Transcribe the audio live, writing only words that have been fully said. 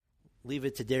leave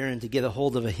it to Darren to get a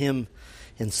hold of a hymn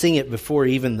and sing it before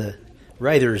even the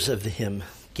writers of the hymn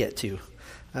get to.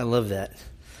 I love that.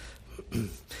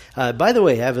 By the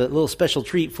way, I have a little special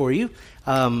treat for you.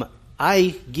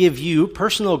 I give you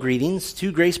personal greetings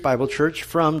to Grace Bible Church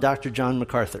from Dr. John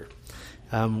MacArthur.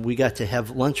 We got to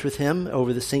have lunch with him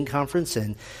over the Sing Conference,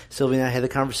 and Sylvia and I had a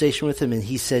conversation with him, and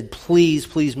he said,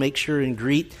 please make sure and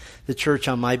greet the church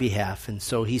on my behalf. And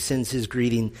so he sends his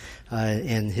greeting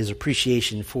and his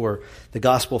appreciation for the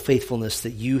gospel faithfulness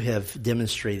that you have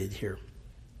demonstrated here.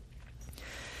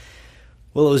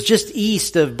 Well, it was just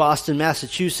east of Boston,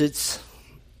 Massachusetts.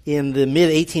 In the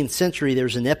mid-18th century, there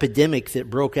was an epidemic that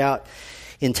broke out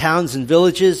in towns and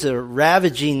villages, a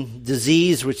ravaging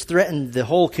disease which threatened the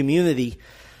whole community.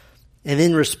 And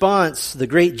in response, the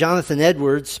great Jonathan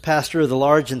Edwards, pastor of the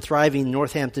large and thriving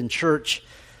Northampton Church,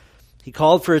 he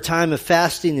called for a time of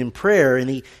fasting and prayer,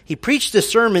 and he preached a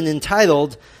sermon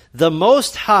entitled, "The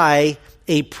Most High,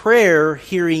 a Prayer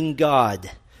Hearing God."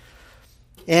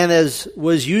 And as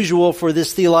was usual for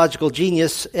this theological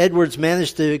genius, Edwards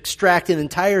managed to extract an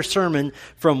entire sermon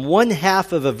from one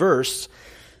half of a verse,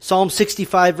 Psalm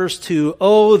 65, verse 2,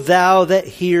 "O thou that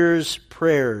hears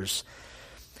prayers."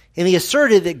 And he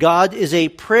asserted that God is a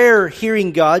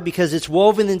prayer-hearing God because it's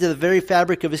woven into the very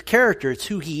fabric of his character. It's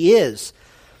who he is.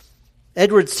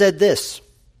 Edwards said this,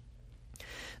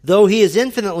 "Though he is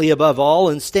infinitely above all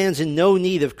and stands in no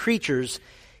need of creatures,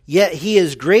 yet he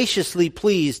is graciously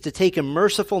pleased to take a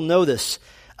merciful notice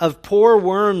of poor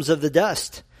worms of the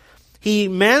dust. He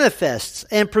manifests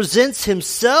and presents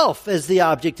himself as the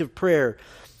object of prayer,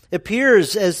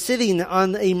 appears as sitting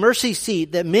on a mercy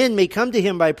seat that men may come to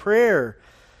him by prayer.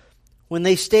 When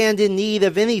they stand in need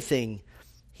of anything,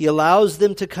 he allows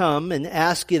them to come and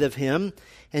ask it of him,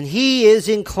 and he is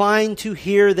inclined to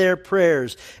hear their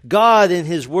prayers. God in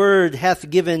his word hath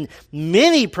given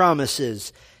many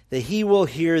promises that he will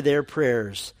hear their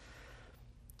prayers."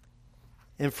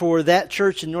 And for that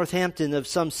church in Northampton of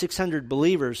some 600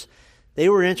 believers, they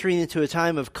were entering into a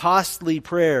time of costly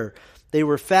prayer. They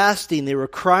were fasting. They were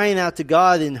crying out to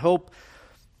God in hope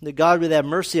that God would have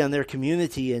mercy on their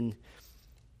community and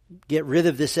get rid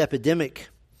of this epidemic.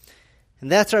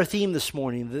 And that's our theme this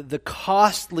morning, the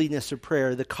costliness of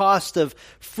prayer, the cost of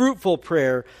fruitful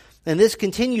prayer. And this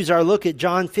continues our look at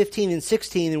John 15 and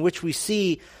 16, in which we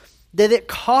see that it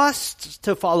costs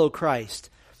to follow Christ.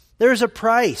 There's a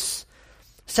price.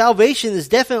 Salvation is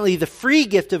definitely the free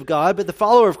gift of God, but the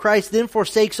follower of Christ then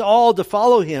forsakes all to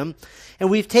follow him. And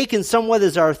we've taken somewhat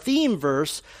as our theme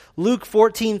verse, Luke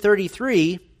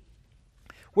 14:33,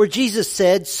 where Jesus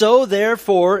said, "So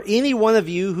therefore, any one of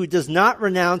you who does not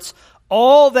renounce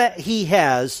all that he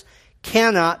has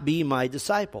cannot be my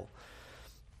disciple."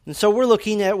 And so we're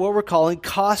looking at what we're calling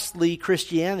costly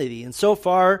Christianity. And so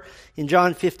far in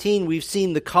John 15, we've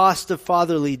seen the cost of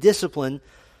fatherly discipline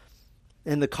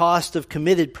and the cost of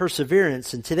committed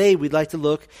perseverance. And today we'd like to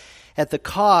look at the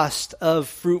cost of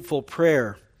fruitful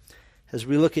prayer as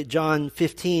we look at John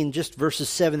 15, just verses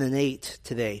 7 and 8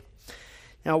 today.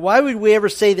 Now, why would we ever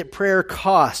say that prayer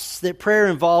costs, that prayer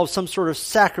involves some sort of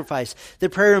sacrifice, that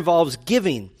prayer involves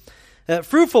giving?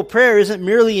 Fruitful prayer isn't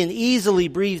merely an easily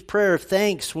breathed prayer of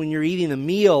thanks when you're eating a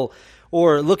meal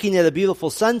or looking at a beautiful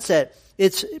sunset.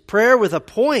 It's prayer with a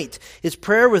point. It's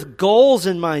prayer with goals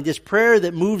in mind. It's prayer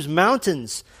that moves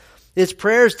mountains. It's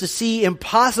prayers to see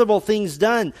impossible things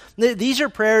done. These are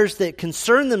prayers that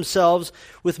concern themselves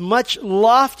with much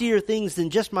loftier things than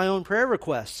just my own prayer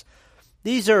requests.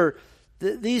 These are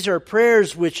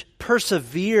prayers which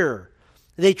persevere.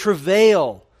 They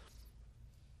travail.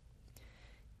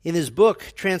 In his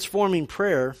book, Transforming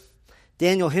Prayer,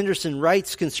 Daniel Henderson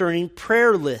writes concerning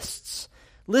prayer lists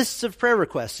of prayer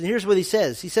requests. And here's what he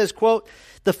says. He says, quote,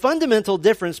 "The fundamental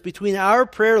difference between our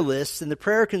prayer lists and the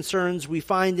prayer concerns we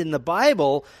find in the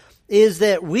Bible is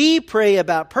that we pray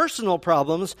about personal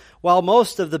problems while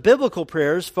most of the biblical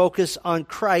prayers focus on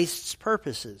Christ's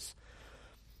purposes."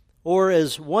 Or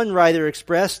as one writer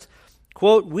expressed,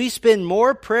 quote, "We spend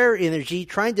more prayer energy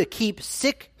trying to keep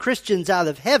sick Christians out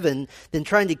of heaven than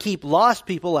trying to keep lost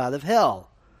people out of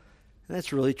hell." And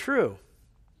that's really true.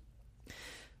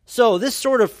 So this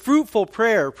sort of fruitful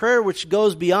prayer which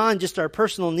goes beyond just our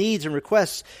personal needs and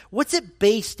requests, what's it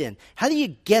based in? How do you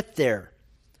get there?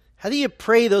 How do you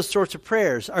pray those sorts of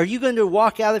prayers? Are you going to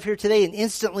walk out of here today and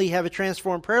instantly have a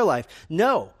transformed prayer life?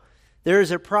 No. There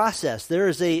is a process. There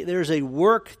is a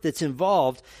work that's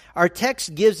involved. Our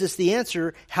text gives us the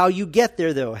answer how you get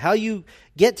there, though, how you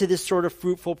get to this sort of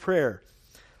fruitful prayer.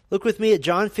 Look with me at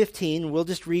John 15. We'll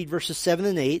just read verses 7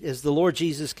 and 8 as the Lord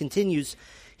Jesus continues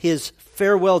his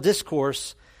farewell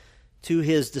discourse to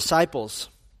his disciples.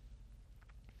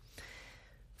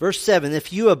 Verse 7,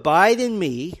 if you abide in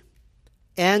me,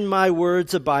 and my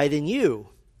words abide in you,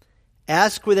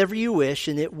 ask whatever you wish,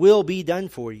 and it will be done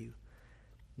for you.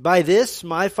 By this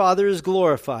my Father is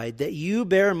glorified, that you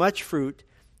bear much fruit,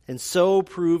 and so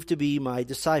prove to be my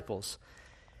disciples.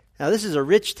 Now this is a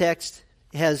rich text.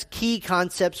 It has key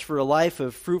concepts for a life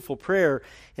of fruitful prayer.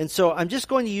 And so I'm just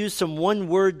going to use some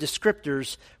one-word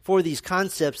descriptors for these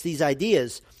concepts, these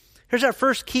ideas. Here's our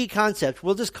first key concept.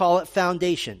 We'll just call it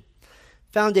foundation.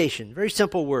 Foundation, very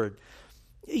simple word.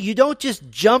 You don't just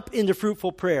jump into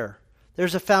fruitful prayer.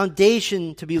 There's a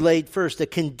foundation to be laid first, a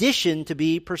condition to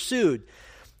be pursued.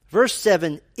 Verse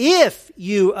 7, if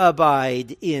you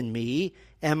abide in me,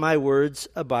 and my words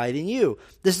abide in you.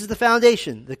 This is the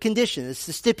foundation, the condition. It's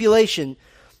the stipulation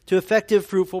to effective,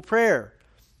 fruitful prayer.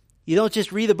 You don't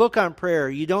just read a book on prayer.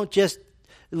 You don't just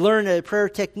learn a prayer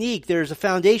technique. There's a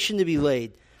foundation to be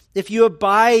laid. If you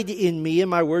abide in me,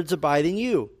 and my words abide in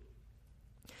you.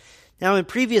 Now, in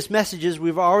previous messages,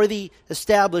 we've already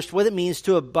established what it means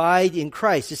to abide in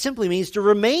Christ. It simply means to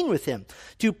remain with Him,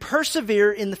 to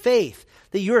persevere in the faith,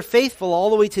 that you are faithful all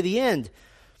the way to the end.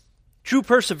 True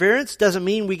perseverance doesn't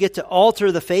mean we get to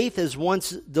alter the faith as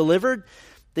once delivered.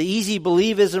 The easy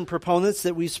believism proponents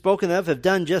that we've spoken of have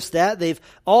done just that. They've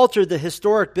altered the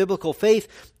historic biblical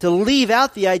faith to leave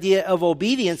out the idea of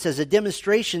obedience as a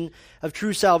demonstration of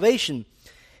true salvation.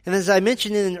 And as I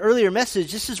mentioned in an earlier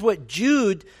message, this is what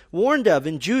Jude warned of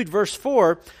in Jude verse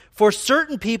 4. For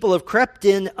certain people have crept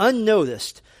in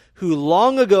unnoticed, who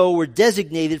long ago were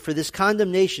designated for this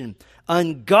condemnation,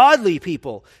 ungodly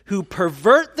people who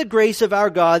pervert the grace of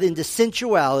our God into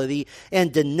sensuality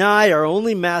and deny our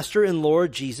only Master and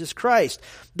Lord Jesus Christ.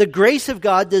 The grace of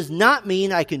God does not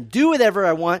mean I can do whatever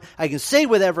I want, I can say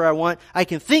whatever I want, I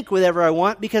can think whatever I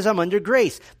want because I'm under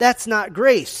grace. That's not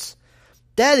grace.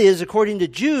 That is, according to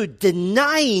Jude,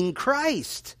 denying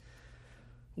Christ.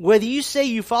 Whether you say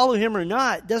you follow Him or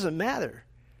not, doesn't matter.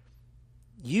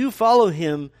 You follow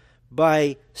Him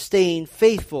by staying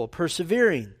faithful,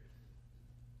 persevering.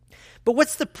 But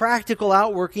what's the practical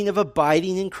outworking of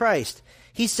abiding in Christ?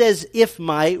 He says, if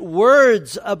my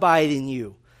words abide in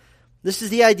you. This is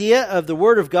the idea of the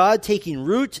Word of God taking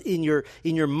root in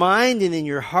your mind and in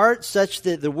your heart, such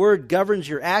that the Word governs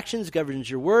your actions, governs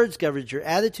your words, governs your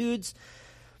attitudes.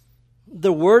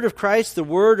 The Word of Christ, the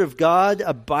Word of God,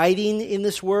 abiding in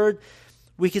this Word.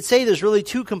 We could say there's really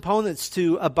two components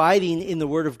to abiding in the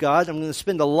Word of God. I'm going to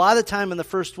spend a lot of time on the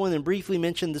first one and briefly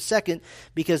mention the second,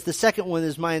 because the second one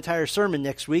is my entire sermon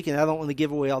next week, and I don't want to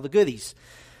give away all the goodies.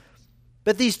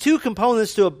 But these two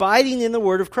components to abiding in the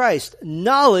Word of Christ,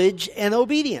 knowledge and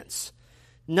obedience.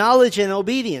 Knowledge and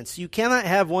obedience. You cannot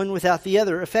have one without the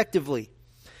other effectively.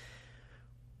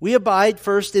 We abide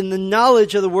first in the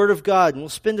knowledge of the Word of God, and we'll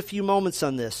spend a few moments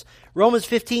on this. Romans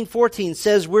 15:14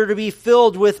 says we're to be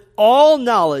filled with all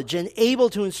knowledge and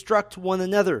able to instruct one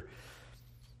another.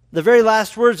 The very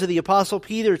last words of the Apostle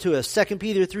Peter to us, 2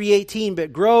 Peter 3:18,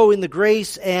 but grow in the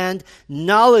grace and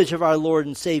knowledge of our Lord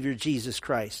and Savior Jesus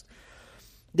Christ.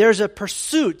 There's a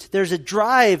pursuit, there's a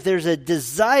drive, there's a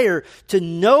desire to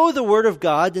know the Word of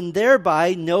God and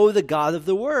thereby know the God of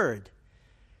the Word.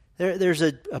 There's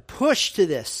a push to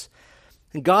this.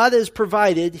 And God has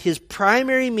provided His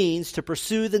primary means to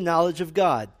pursue the knowledge of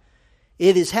God.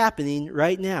 It is happening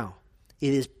right now.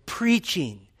 It is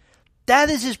preaching.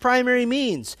 That is His primary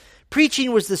means.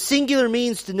 Preaching was the singular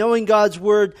means to knowing God's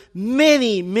Word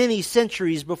many, many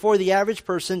centuries before the average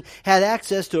person had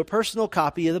access to a personal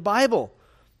copy of the Bible.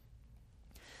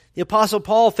 The Apostle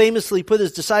Paul famously put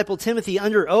his disciple Timothy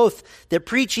under oath that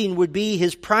preaching would be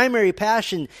his primary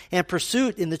passion and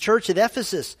pursuit in the church at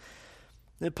Ephesus.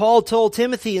 And Paul told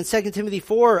Timothy in 2 Timothy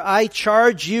 4, I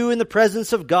charge you in the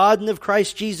presence of God and of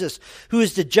Christ Jesus, who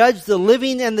is to judge the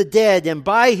living and the dead, and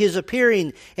by His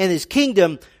appearing and His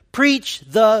kingdom, preach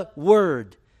the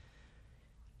Word.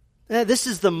 Now, this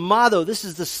is the motto, this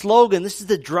is the slogan, this is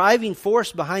the driving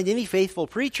force behind any faithful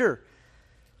preacher.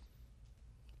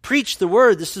 Preach the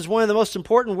Word. This is one of the most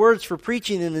important words for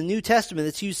preaching in the New Testament.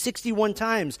 It's used 61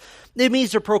 times. It means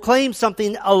to proclaim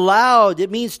something aloud. It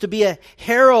means to be a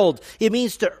herald. It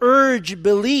means to urge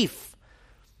belief.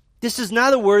 This is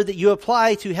not a word that you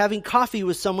apply to having coffee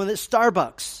with someone at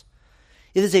Starbucks.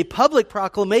 It is a public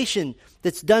proclamation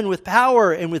that's done with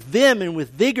power and with vim and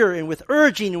with vigor and with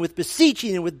urging and with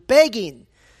beseeching and with begging.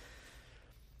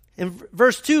 And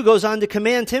verse 2 goes on to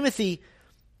command Timothy,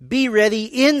 be ready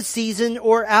in season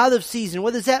or out of season.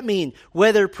 What does that mean?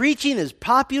 Whether preaching is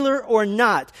popular or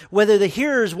not. Whether the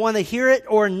hearers want to hear it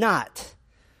or not.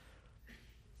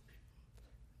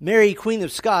 Mary, Queen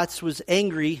of Scots, was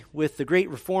angry with the great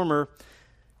reformer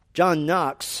John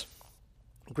Knox,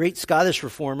 great Scottish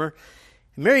reformer.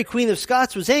 Mary, Queen of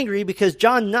Scots, was angry because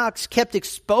John Knox kept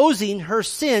exposing her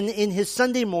sin in his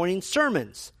Sunday morning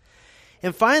sermons.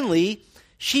 And finally,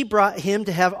 she brought him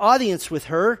to have audience with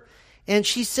her, and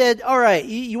she said, all right,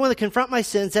 you want to confront my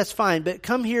sins, that's fine, but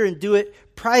come here and do it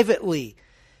privately.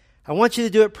 I want you to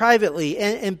do it privately.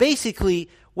 And basically,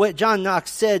 what John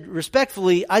Knox said,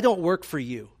 respectfully, I don't work for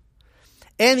you.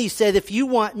 And he said, if you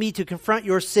want me to confront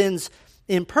your sins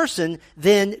in person,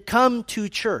 then come to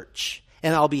church,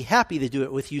 and I'll be happy to do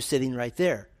it with you sitting right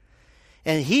there.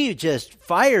 And he just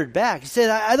fired back. He said,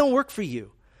 I don't work for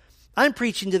you. I'm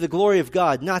preaching to the glory of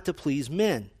God, not to please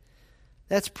men.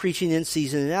 That's preaching in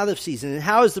season and out of season. And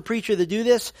how is the preacher to do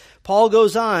this? Paul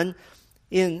goes on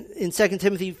in 2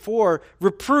 Timothy 4,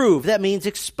 reprove, that means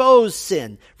expose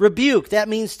sin. Rebuke, that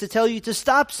means to tell you to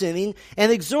stop sinning.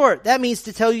 And exhort, that means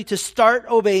to tell you to start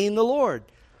obeying the Lord.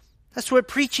 That's what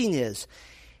preaching is.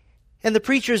 And the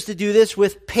preacher is to do this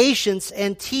with patience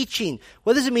and teaching.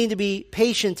 What does it mean to be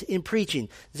patient in preaching?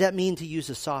 Does that mean to use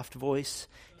a soft voice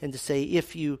and to say,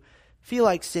 if you feel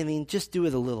like sinning, just do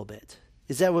it a little bit?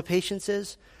 Is that what patience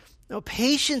is? No,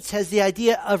 patience has the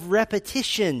idea of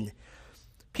repetition.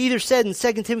 Peter said in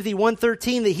 2 Timothy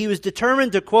 1:13 that he was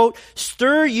determined to, quote,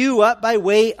 stir you up by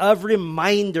way of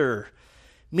reminder.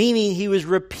 Meaning he was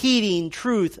repeating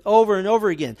truth over and over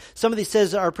again. Somebody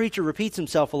says our preacher repeats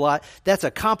himself a lot. That's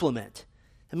a compliment.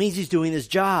 That means he's doing his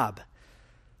job.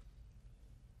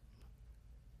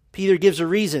 Peter gives a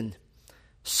reason.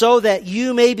 So that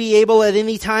you may be able at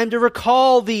any time to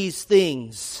recall these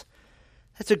things.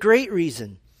 That's a great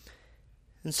reason.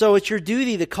 And so it's your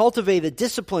duty to cultivate a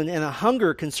discipline and a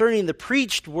hunger concerning the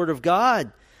preached Word of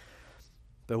God.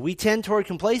 But we tend toward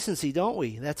complacency, don't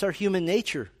we? That's our human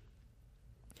nature.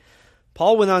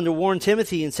 Paul went on to warn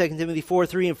Timothy in 2 Timothy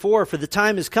 4:3 and 4, for the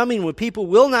time is coming when people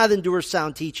will not endure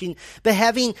sound teaching, but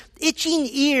having itching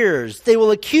ears, they will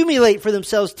accumulate for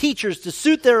themselves teachers to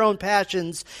suit their own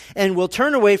passions and will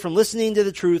turn away from listening to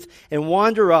the truth and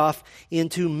wander off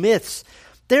into myths.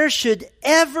 There should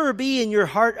ever be in your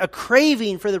heart a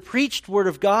craving for the preached Word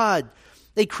of God,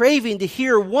 a craving to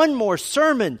hear one more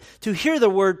sermon, to hear the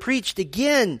Word preached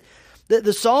again.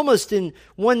 The psalmist in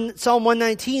Psalm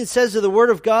 119 says of the Word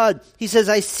of God, he says,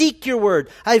 I seek your Word.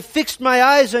 I've fixed my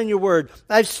eyes on your Word.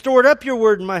 I've stored up your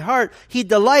Word in my heart. He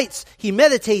delights, he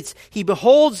meditates, he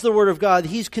beholds the Word of God.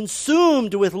 He's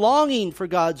consumed with longing for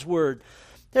God's Word.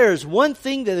 There is one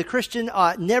thing that a Christian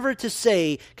ought never to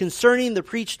say concerning the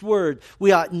preached Word.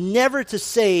 We ought never to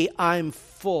say, I'm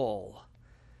full.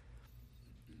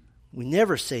 We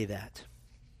never say that.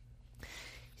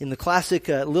 In the classic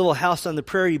Little House on the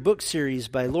Prairie book series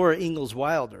by Laura Ingalls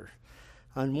Wilder,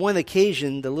 on one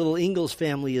occasion, the little Ingalls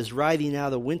family is riding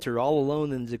out of winter all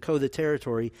alone in the Dakota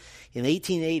Territory in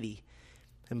 1880.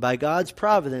 And by God's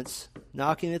providence,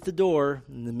 knocking at the door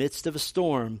in the midst of a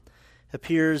storm,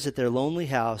 appears at their lonely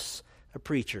house a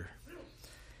preacher.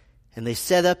 And they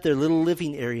set up their little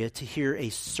living area to hear a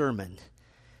sermon.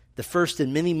 The first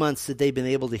in many months that they've been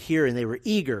able to hear, and they were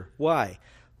eager. Why?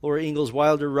 Laura Ingalls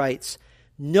Wilder writes,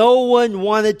 no one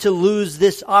wanted to lose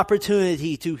this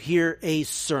opportunity to hear a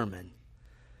sermon.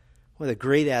 What a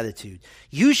great attitude.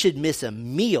 You should miss a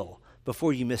meal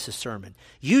before you miss a sermon.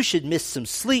 You should miss some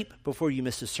sleep before you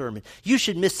miss a sermon. You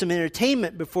should miss some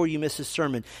entertainment before you miss a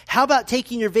sermon. How about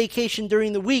taking your vacation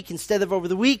during the week instead of over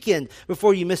the weekend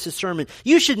before you miss a sermon?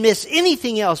 You should miss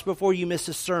anything else before you miss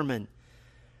a sermon.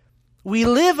 We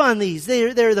live on these.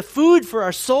 They're the food for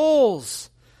our souls.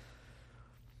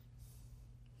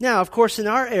 Now, of course, in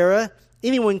our era,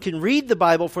 anyone can read the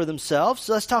Bible for themselves.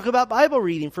 So let's talk about Bible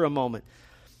reading for a moment.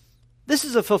 This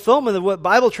is a fulfillment of what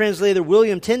Bible translator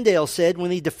William Tyndale said when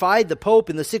he defied the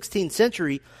Pope in the 16th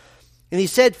century. And he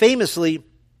said famously,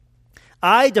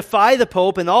 I defy the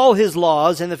Pope and all his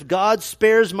laws, and if God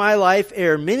spares my life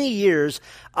ere many years,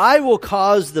 I will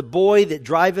cause the boy that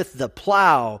driveth the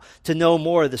plow to know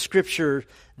more of the Scripture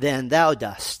than thou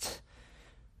dost.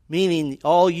 Meaning,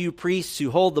 all you priests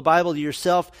who hold the Bible to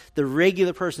yourself, the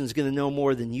regular person is going to know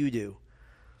more than you do.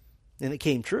 And it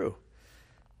came true.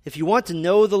 If you want to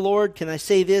know the Lord, can I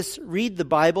say this? Read the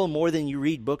Bible more than you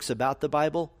read books about the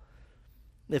Bible.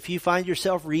 If you find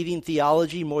yourself reading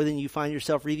theology more than you find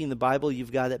yourself reading the Bible,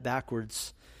 you've got it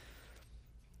backwards.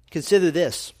 Consider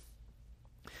this.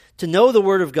 To know the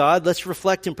Word of God, let's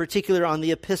reflect in particular on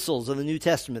the epistles of the New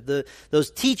Testament, those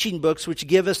teaching books which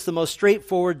give us the most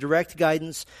straightforward, direct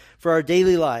guidance for our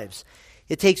daily lives.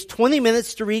 It takes 20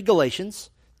 minutes to read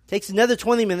Galatians. It takes another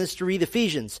 20 minutes to read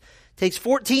Ephesians. It takes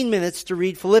 14 minutes to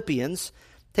read Philippians.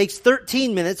 It takes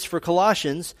 13 minutes for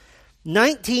Colossians.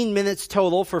 19 minutes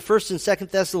total for 1st and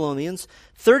 2nd Thessalonians,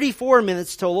 34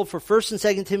 minutes total for 1st and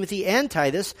 2nd Timothy and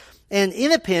Titus, and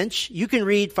in a pinch, you can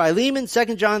read Philemon,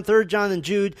 2nd John, 3rd John, and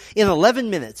Jude in 11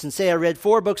 minutes and say, I read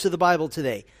 4 books of the Bible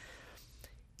today.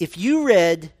 If you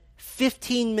read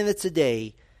 15 minutes a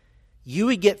day, you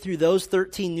would get through those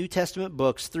 13 New Testament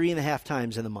books 3.5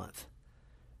 times in a month.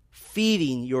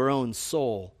 Feeding your own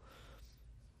soul.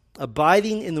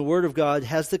 Abiding in the Word of God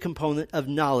has the component of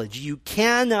knowledge. You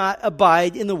cannot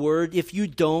abide in the Word if you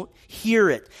don't hear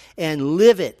it and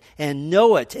live it and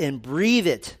know it and breathe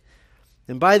it.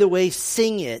 And by the way,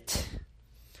 sing it.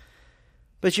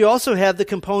 But you also have the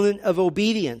component of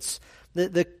obedience.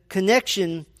 The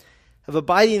connection of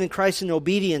abiding in Christ and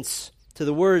obedience to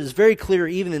the Word is very clear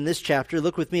even in this chapter.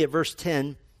 Look with me at verse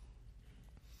 10.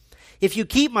 If you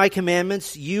keep my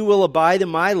commandments, you will abide in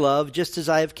my love, just as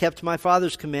I have kept my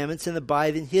Father's commandments and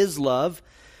abide in his love.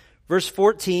 Verse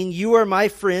 14, you are my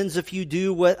friends if you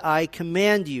do what I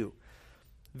command you.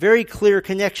 Very clear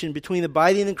connection between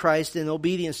abiding in Christ and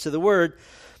obedience to the Word.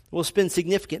 We'll spend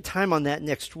significant time on that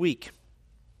next week.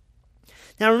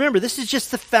 Now remember, this is just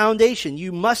the foundation.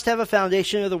 You must have a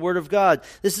foundation of the Word of God.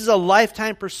 This is a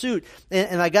lifetime pursuit.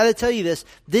 And I got to tell you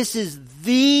this is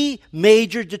the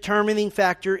major determining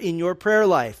factor in your prayer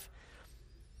life.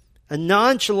 A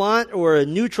nonchalant or a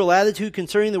neutral attitude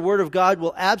concerning the Word of God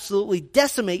will absolutely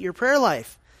decimate your prayer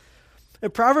life.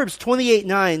 Proverbs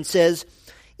 28:9 says,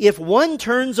 if one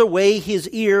turns away his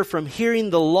ear from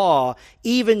hearing the law,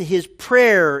 even his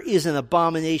prayer is an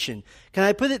abomination. Can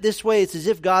I put it this way? It's as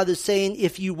if God is saying,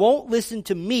 if you won't listen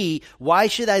to me, why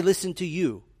should I listen to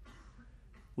you?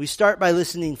 We start by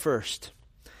listening first.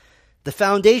 The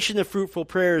foundation of fruitful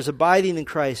prayer is abiding in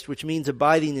Christ, which means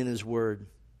abiding in his Word.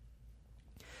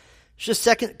 There's a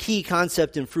second key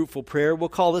concept in fruitful prayer. We'll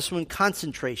call this one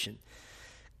concentration.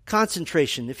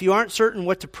 Concentration. If you aren't certain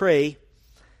what to pray,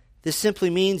 this simply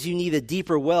means you need a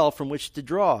deeper well from which to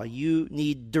draw. You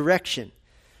need direction.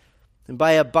 And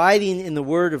by abiding in the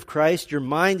Word of Christ, your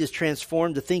mind is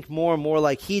transformed to think more and more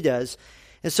like he does.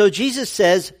 And so Jesus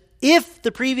says, if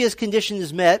the previous condition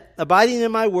is met, abiding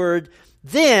in my Word,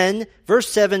 then, verse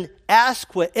 7,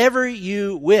 ask whatever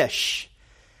you wish.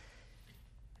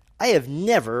 I have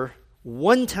never,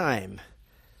 one time,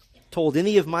 told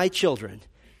any of my children,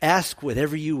 ask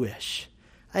whatever you wish.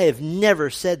 I have never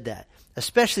said that.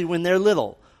 Especially when they're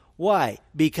little. Why?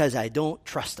 Because I don't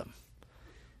trust them.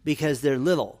 Because they're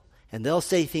little. And they'll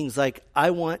say things like,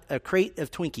 I want a crate of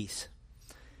Twinkies.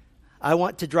 I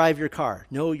want to drive your car.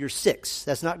 No, you're 6.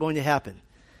 That's not going to happen.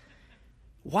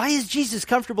 Why is Jesus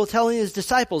comfortable telling his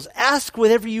disciples, ask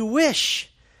whatever you wish?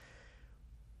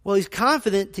 Well, he's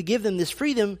confident to give them this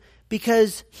freedom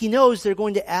because he knows they're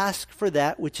going to ask for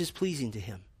that which is pleasing to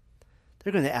him.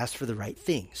 They're going to ask for the right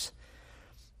things.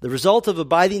 The result of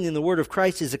abiding in the Word of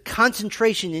Christ is a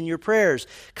concentration in your prayers,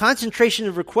 concentration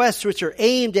of requests which are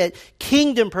aimed at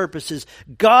kingdom purposes,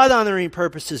 God-honoring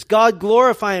purposes,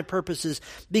 God-glorifying purposes,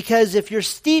 because if you're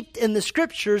steeped in the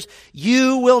Scriptures,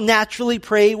 you will naturally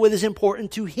pray what is important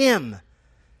to Him.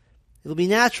 It'll be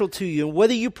natural to you. And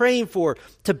what are you praying for?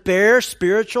 To bear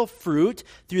spiritual fruit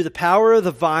through the power of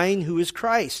the vine who is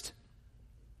Christ.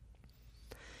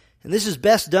 And this is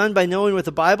best done by knowing what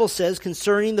the Bible says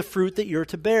concerning the fruit that you're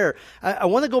to bear. I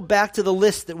want to go back to the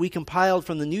list that we compiled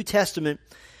from the New Testament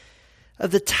of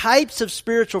the types of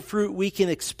spiritual fruit we can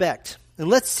expect. And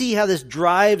let's see how this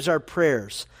drives our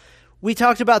prayers. We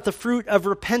talked about the fruit of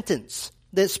repentance.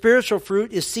 That spiritual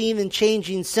fruit is seen in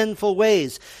changing sinful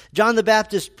ways. John the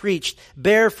Baptist preached,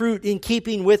 bear fruit in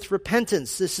keeping with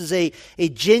repentance. This is a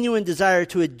genuine desire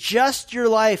to adjust your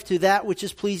life to that which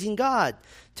is pleasing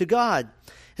to God.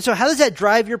 And so how does that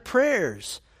drive your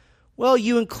prayers? Well,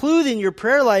 you include in your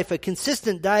prayer life a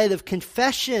consistent diet of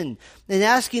confession and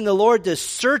asking the Lord to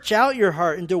search out your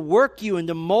heart and to work you and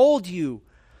to mold you.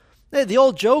 The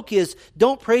old joke is,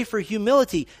 don't pray for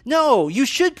humility. No, you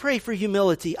should pray for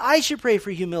humility. I should pray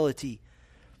for humility.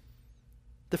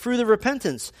 The fruit of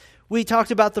repentance. We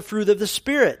talked about the fruit of the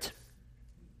Spirit.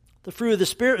 The fruit of the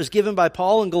Spirit was given by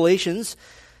Paul in Galatians.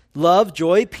 Love,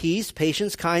 joy, peace,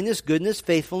 patience, kindness, goodness,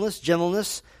 faithfulness,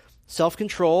 gentleness,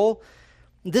 self-control.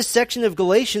 This section of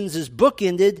Galatians is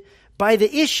bookended by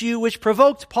the issue which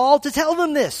provoked Paul to tell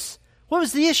them this. What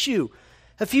was the issue?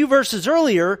 A few verses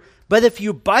earlier, but if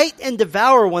you bite and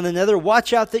devour one another,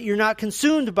 watch out that you're not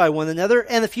consumed by one another.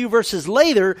 And a few verses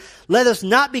later, let us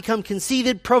not become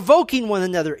conceited, provoking one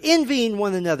another, envying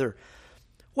one another.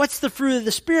 What's the fruit of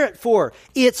the Spirit for?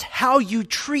 It's how you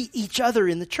treat each other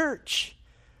in the church.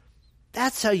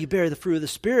 That's how you bear the fruit of the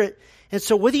Spirit. And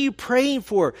so what are you praying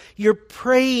for? You're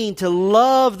praying to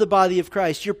love the body of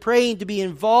Christ. You're praying to be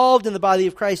involved in the body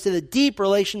of Christ at a deep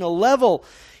relational level.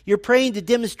 You're praying to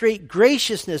demonstrate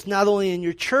graciousness, not only in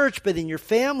your church, but in your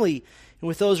family and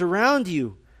with those around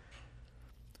you.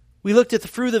 We looked at the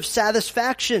fruit of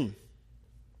satisfaction.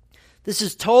 This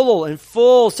is total and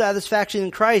full satisfaction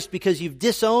in Christ because you've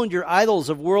disowned your idols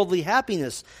of worldly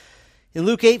happiness. In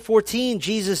Luke 8:14,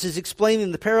 Jesus is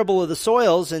explaining the parable of the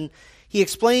soils, and he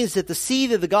explains that the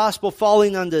seed of the gospel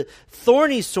falling onto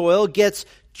thorny soil gets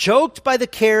choked by the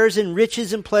cares and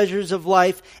riches and pleasures of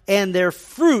life, and their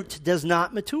fruit does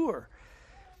not mature.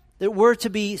 That we're to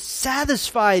be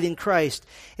satisfied in Christ.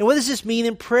 And what does this mean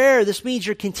in prayer? This means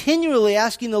you're continually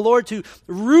asking the Lord to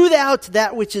root out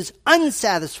that which is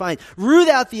unsatisfying. Root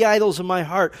out the idols of my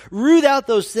heart. Root out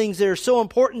those things that are so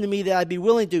important to me that I'd be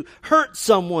willing to hurt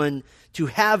someone to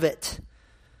have it.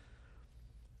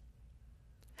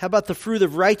 How about the fruit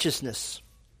of righteousness?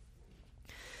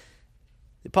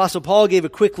 The Apostle Paul gave a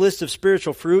quick list of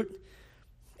spiritual fruit.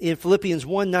 In Philippians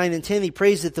 1:9 and 10, he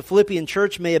prays that the Philippian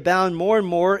church may abound more and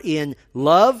more in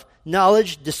love,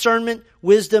 knowledge, discernment,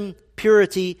 wisdom,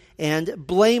 purity, and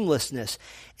blamelessness.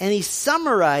 And he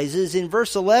summarizes in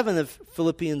verse 11 of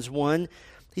Philippians 1,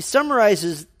 he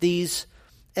summarizes these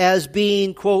as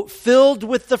being, quote, filled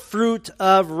with the fruit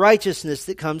of righteousness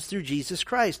that comes through Jesus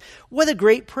Christ. What a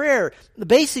great prayer.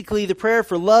 Basically, the prayer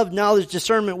for love, knowledge,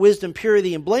 discernment, wisdom,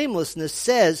 purity, and blamelessness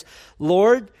says,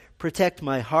 Lord, protect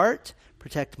my heart,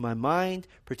 protect my mind,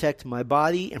 protect my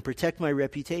body, and protect my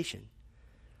reputation.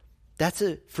 That's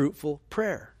a fruitful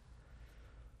prayer.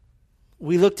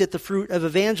 We looked at the fruit of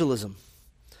evangelism.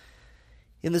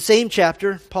 In the same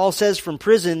chapter, Paul says from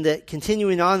prison that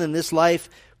continuing on in this life,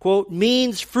 quote,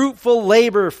 means fruitful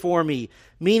labor for me,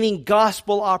 meaning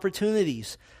gospel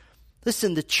opportunities.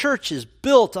 Listen, the church is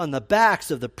built on the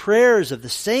backs of the prayers of the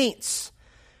saints.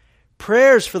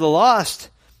 Prayers for the lost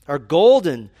are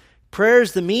golden.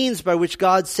 Prayers, the means by which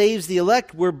God saves the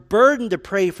elect. We're burdened to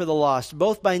pray for the lost,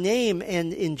 both by name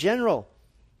and in general.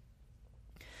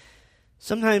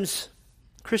 Sometimes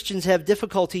Christians have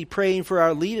difficulty praying for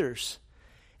our leaders.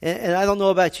 And I don't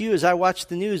know about you, as I watch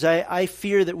the news, I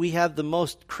fear that we have the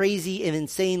most crazy and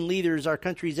insane leaders our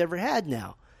country's ever had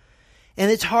now. And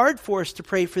it's hard for us to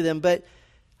pray for them, but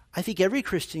I think every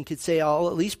Christian could say, I'll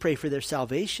at least pray for their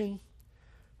salvation.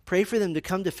 Pray for them to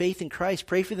come to faith in Christ.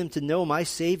 Pray for them to know my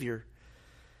Savior.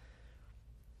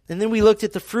 And then we looked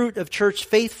at the fruit of church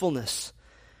faithfulness.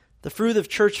 The fruit of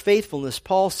church faithfulness.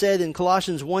 Paul said in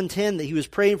Colossians 1:10 that he was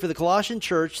praying for the Colossian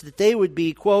church that they would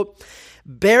be, quote,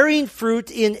 bearing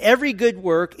fruit in every good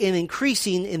work and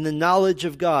increasing in the knowledge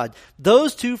of God.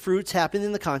 Those two fruits happen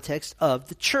in the context of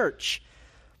the church.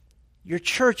 Your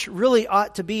church really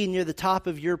ought to be near the top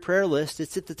of your prayer list.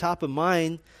 It's at the top of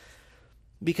mine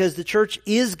because the church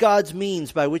is God's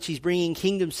means by which He's bringing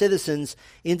kingdom citizens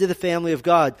into the family of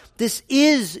God. This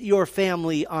is your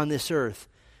family on this earth.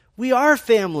 We are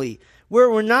family.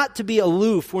 We're not to be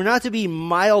aloof. We're not to be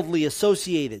mildly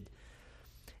associated.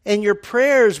 And your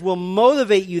prayers will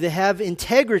motivate you to have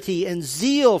integrity and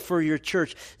zeal for your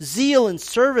church. Zeal in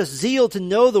service, zeal to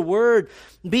know the Word,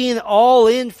 being all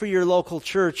in for your local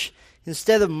church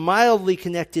instead of mildly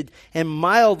connected and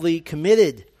mildly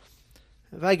committed.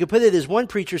 If I could put it as one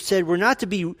preacher said, we're not to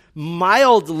be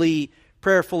mildly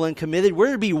prayerful and committed.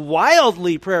 We're to be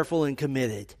wildly prayerful and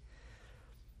committed.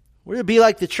 We're to be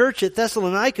like the church at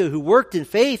Thessalonica who worked in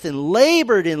faith and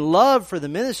labored in love for the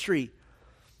ministry.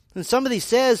 And somebody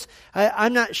says,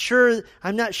 I'm not sure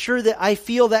that I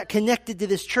feel that connected to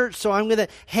this church, so I'm going to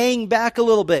hang back a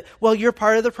little bit. Well, you're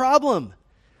part of the problem.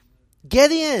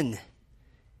 Get in.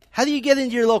 How do you get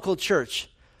into your local church?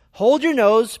 Hold your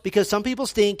nose, because some people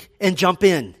stink, and jump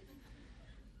in.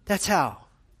 That's how.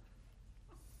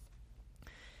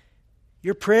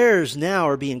 Your prayers now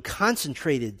are being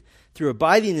concentrated through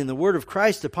abiding in the Word of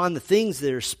Christ upon the things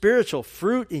that are spiritual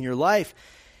fruit in your life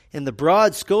and the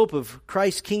broad scope of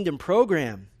Christ's kingdom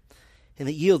program. And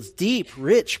it yields deep,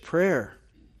 rich prayer.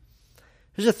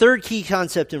 There's a third key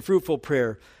concept in fruitful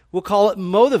prayer. We'll call it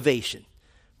motivation.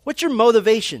 What's your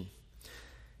motivation?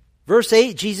 Verse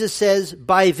 8, Jesus says,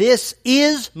 by this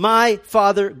is my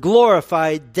Father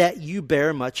glorified, that you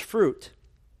bear much fruit.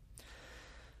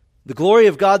 The glory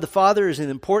of God the Father is an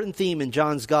important theme in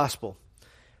John's Gospel.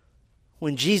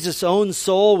 When Jesus' own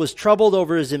soul was troubled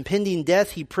over his impending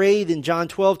death, he prayed in John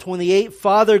 12:28,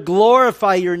 Father,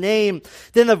 glorify your name.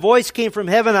 Then a voice came from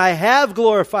heaven, I have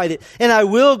glorified it, and I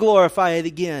will glorify it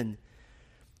again.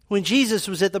 When Jesus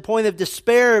was at the point of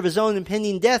despair of his own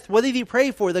impending death, what did he pray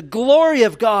for? The glory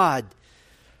of God.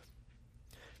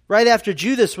 Right after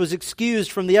Judas was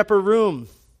excused from the upper room,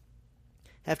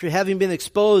 After having been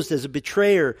exposed as a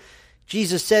betrayer,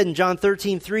 Jesus said in John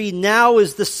 13:3, "Now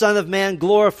is the Son of Man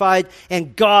glorified,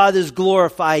 and God is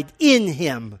glorified in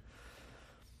him."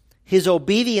 His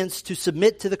obedience to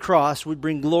submit to the cross would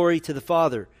bring glory to the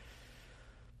Father.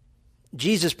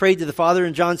 Jesus prayed to the Father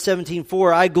in John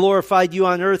 17:4, "I glorified you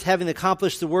on earth, having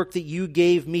accomplished the work that you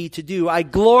gave me to do." I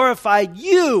glorified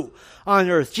you on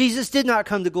earth. Jesus did not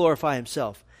come to glorify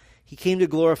himself. He came to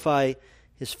glorify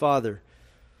his Father.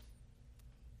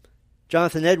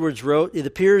 Jonathan Edwards wrote, "It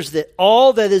appears that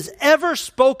all that is ever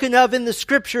spoken of in the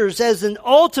Scriptures as an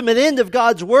ultimate end of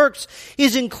God's works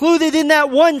is included in that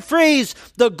one phrase,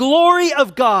 the glory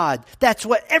of God." That's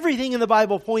what everything in the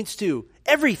Bible points to.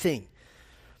 Everything.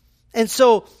 And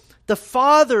so the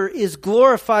Father is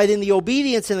glorified in the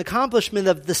obedience and accomplishment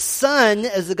of the Son,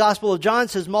 as the Gospel of John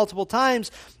says multiple times.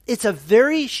 It's a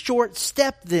very short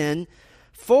step then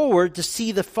forward to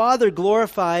see the Father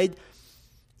glorified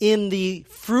in the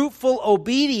fruitful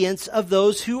obedience of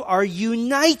those who are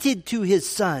united to his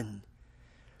Son.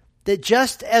 That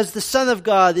just as the Son of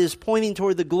God is pointing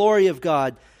toward the glory of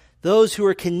God, those who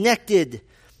are connected,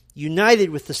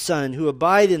 united with the Son, who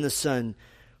abide in the Son,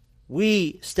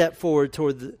 we step forward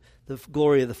toward the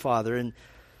glory of the Father. And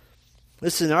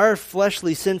listen, our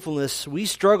fleshly sinfulness, we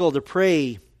struggle to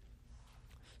pray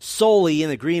solely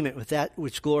in agreement with that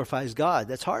which glorifies God.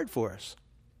 That's hard for us.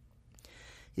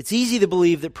 It's easy to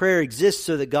believe that prayer exists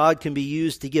so that God can be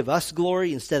used to give us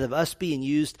glory instead of us being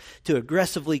used to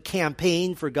aggressively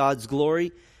campaign for God's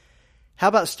glory. How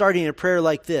about starting a prayer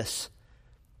like this?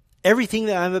 Everything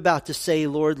that I'm about to say,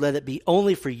 Lord, let it be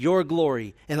only for your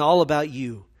glory and all about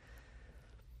you.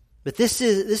 But this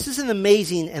is an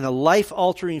amazing and a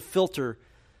life-altering filter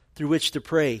through which to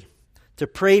pray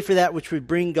for that which would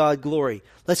bring God glory.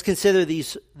 Let's consider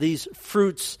these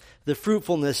fruits, the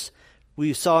fruitfulness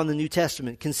we saw in the New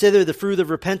Testament. Consider the fruit of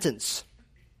repentance.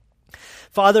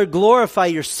 Father, glorify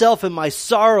yourself in my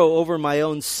sorrow over my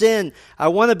own sin. I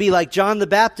want to be like John the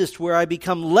Baptist, where I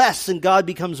become less and God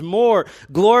becomes more.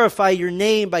 Glorify your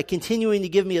name by continuing to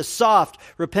give me a soft,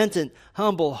 repentant,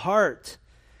 humble heart.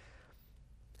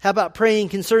 How about praying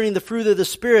concerning the fruit of the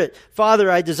Spirit?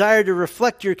 Father, I desire to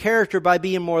reflect your character by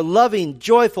being more loving,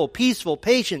 joyful, peaceful,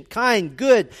 patient, kind,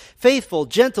 good, faithful,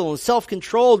 gentle, and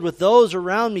self-controlled with those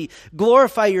around me.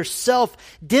 Glorify yourself.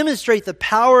 Demonstrate the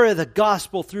power of the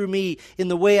gospel through me in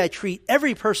the way I treat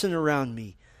every person around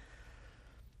me.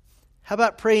 How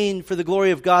about praying for the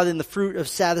glory of God in the fruit of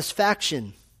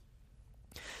satisfaction?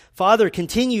 Father,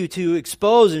 continue to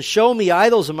expose and show me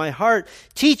idols in my heart.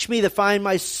 Teach me to find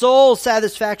my soul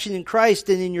satisfaction in Christ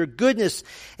and in your goodness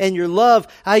and your love.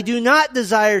 I do not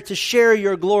desire to share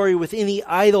your glory with any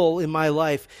idol in my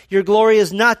life. Your glory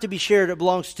is not to be shared. It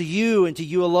belongs to you and to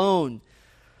you alone.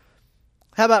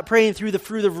 How about praying through the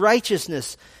fruit of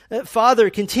righteousness? Father,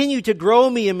 continue to grow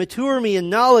me and mature me in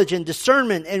knowledge and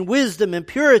discernment and wisdom and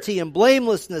purity and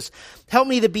blamelessness. Help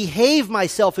me to behave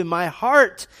myself in my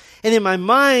heart and in my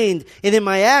mind and in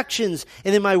my actions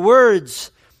and in my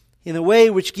words in a way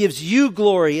which gives you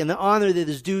glory and the honor that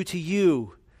is due to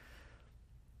you.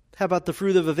 How about the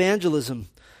fruit of evangelism?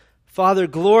 Father,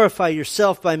 glorify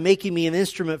yourself by making me an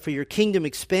instrument for your kingdom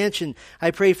expansion.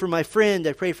 I pray for my friend.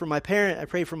 I pray for my parent. I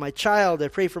pray for my child. I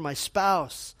pray for my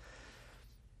spouse.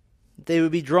 They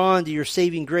would be drawn to your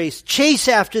saving grace. Chase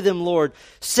after them, Lord.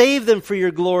 Save them for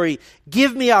your glory.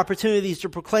 Give me opportunities to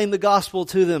proclaim the gospel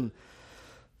to them,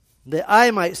 that I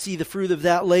might see the fruit of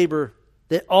that labor,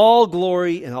 that all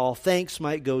glory and all thanks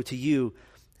might go to you.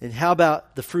 And how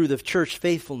about the fruit of church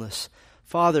faithfulness?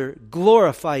 Father,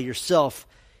 glorify yourself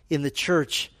in the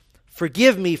church.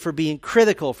 Forgive me for being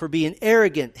critical, for being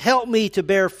arrogant. Help me to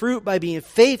bear fruit by being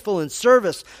faithful in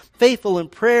service, faithful in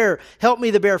prayer. Help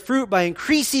me to bear fruit by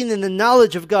increasing in the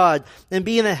knowledge of God and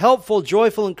being a helpful,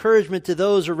 joyful encouragement to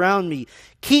those around me.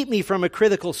 Keep me from a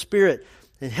critical spirit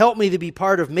and help me to be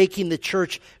part of making the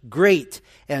church great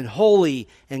and holy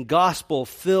and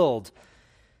gospel-filled.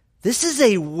 This is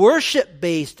a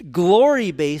worship-based,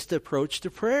 glory-based approach to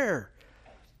prayer.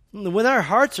 When our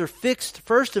hearts are fixed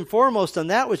first and foremost on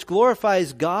that which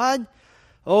glorifies God,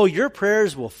 oh, your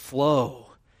prayers will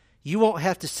flow. You won't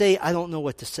have to say, I don't know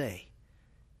what to say,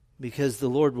 because the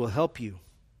Lord will help you.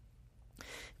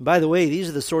 And by the way, these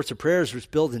are the sorts of prayers which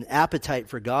build an appetite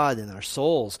for God in our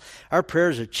souls. Our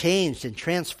prayers are changed and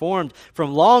transformed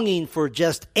from longing for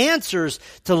just answers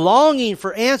to longing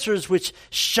for answers which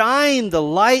shine the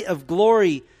light of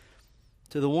glory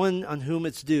to the one on whom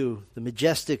it's due, the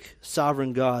majestic,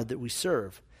 sovereign God that we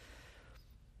serve.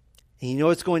 And you know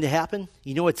what's going to happen?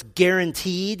 You know what's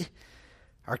guaranteed?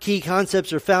 Our key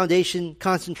concepts are foundation,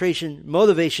 concentration,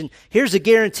 motivation. Here's a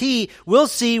guarantee.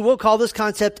 We'll call this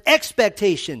concept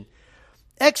expectation.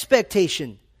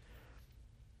 Expectation.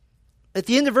 At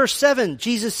the end of verse 7,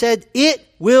 Jesus said, "It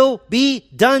will be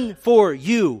done for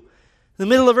you." In the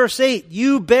middle of verse 8,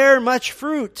 "You bear much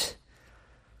fruit."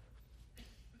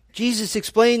 Jesus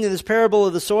explained in his parable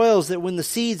of the soils that when the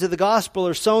seeds of the gospel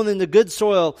are sown into good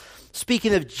soil,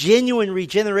 speaking of genuine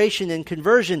regeneration and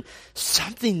conversion,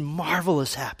 something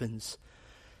marvelous happens.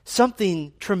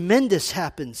 Something tremendous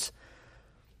happens.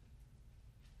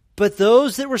 But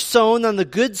those that were sown on the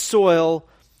good soil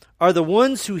are the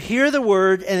ones who hear the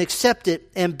word and accept it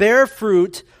and bear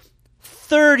fruit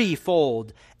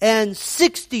 30-fold and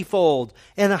 60-fold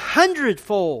and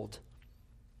 100-fold.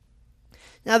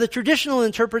 Now, the traditional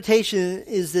interpretation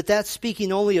is that that's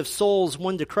speaking only of souls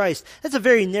won to Christ. That's a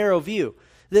very narrow view.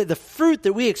 The fruit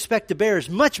that we expect to bear is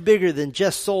much bigger than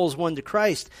just souls won to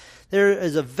Christ. There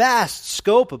is a vast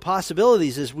scope of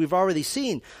possibilities, as we've already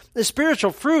seen. The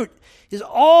spiritual fruit is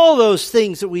all those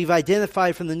things that we've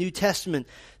identified from the New Testament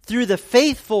through the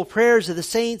faithful prayers of the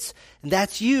saints. And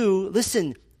that's you.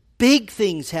 Listen, big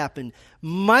things happen.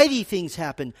 Mighty things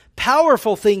happen.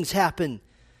 Powerful things happen.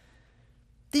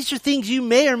 These are things you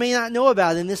may or may not know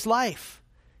about in this life.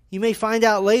 You may find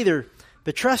out later.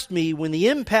 But trust me, when the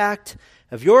impact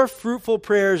of your fruitful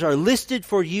prayers are listed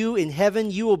for you in heaven,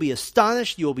 you will be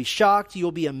astonished, you will be shocked, you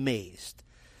will be amazed.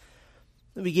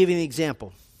 Let me give you an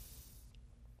example.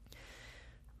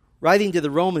 Writing to the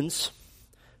Romans,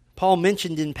 Paul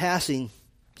mentioned in passing,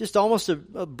 just almost a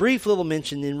brief little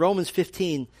mention in Romans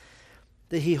 15,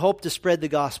 that he hoped to spread the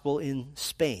gospel in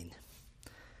Spain.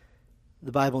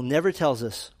 The Bible never tells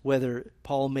us whether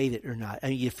Paul made it or not. I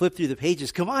mean, you flip through the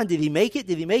pages. Come on, did he make it?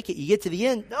 Did he make it? You get to the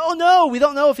end. No, we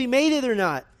don't know if he made it or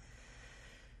not.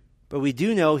 But we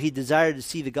do know he desired to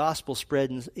see the gospel spread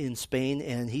in Spain,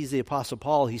 and he's the Apostle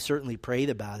Paul. He certainly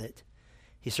prayed about it.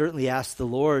 He certainly asked the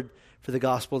Lord for the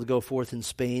gospel to go forth in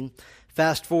Spain.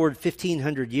 Fast forward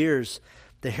 1,500 years,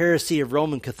 the heresy of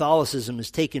Roman Catholicism has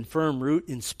taken firm root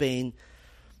in Spain.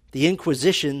 The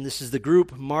Inquisition, this is the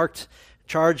group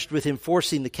charged with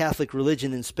enforcing the Catholic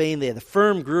religion in Spain. They had a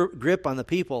firm grip on the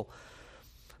people.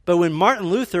 But when Martin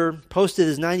Luther posted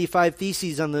his 95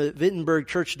 Theses on the Wittenberg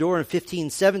church door in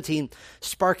 1517,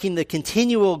 sparking the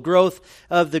continual growth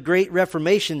of the Great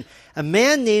Reformation, a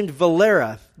man named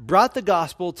Valera brought the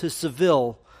gospel to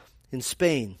Seville in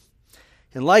Spain.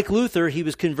 And like Luther, he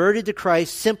was converted to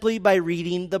Christ simply by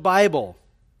reading the Bible.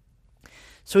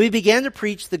 So he began to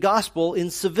preach the gospel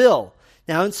in Seville.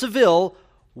 Now in Seville,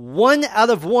 1 out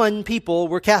of 1 people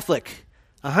were Catholic.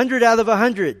 100 out of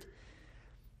 100.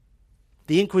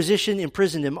 The Inquisition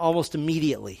imprisoned him almost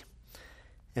immediately.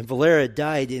 And Valera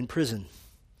died in prison.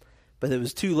 But it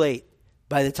was too late.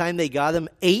 By the time they got him,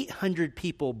 800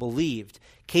 people believed,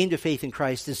 came to faith in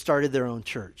Christ, and started their own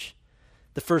church.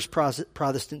 The first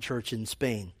Protestant church in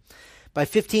Spain. By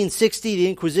 1560, the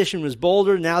Inquisition was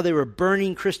bolder. Now they were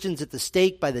burning Christians at the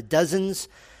stake by the dozens.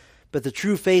 But the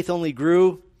true faith only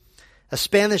grew. A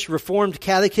Spanish Reformed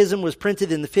Catechism was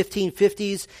printed in the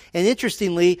 1550s, and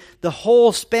interestingly, the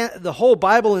whole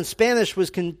Bible in Spanish was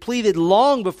completed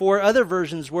long before other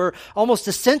versions were, almost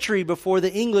a century before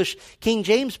the English King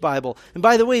James Bible. And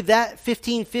by the way, that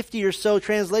 1550 or so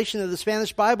translation of the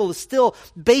Spanish Bible is still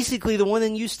basically the one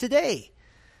in use today.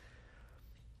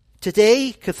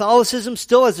 Today, Catholicism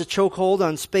still has a chokehold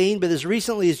on Spain, but as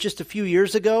recently as just a few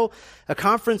years ago, a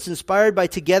conference inspired by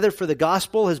Together for the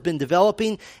Gospel has been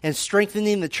developing and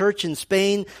strengthening the church in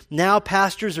Spain. Now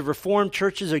pastors of Reformed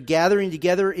churches are gathering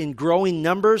together in growing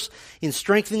numbers, in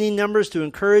strengthening numbers to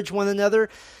encourage one another.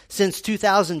 Since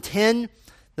 2010,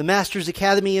 the Masters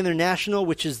Academy International,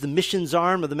 which is the missions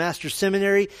arm of the Masters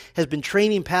Seminary, has been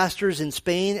training pastors in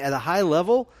Spain at a high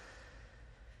level.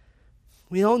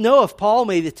 We don't know if Paul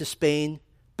made it to Spain,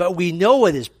 but we know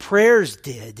what his prayers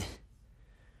did.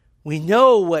 We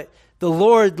know what the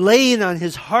Lord laying on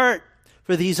his heart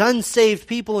for these unsaved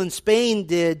people in Spain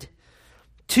did.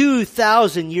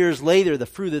 2,000 years later, the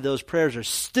fruit of those prayers are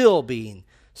still being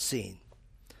seen.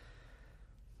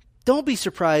 Don't be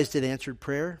surprised at answered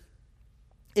prayer.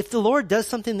 If the Lord does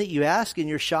something that you ask and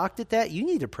you're shocked at that, you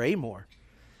need to pray more.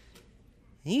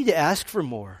 You need to ask for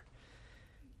more.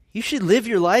 You should live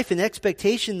your life in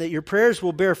expectation that your prayers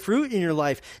will bear fruit in your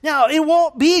life. Now, it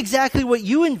won't be exactly what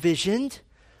you envisioned,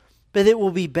 but it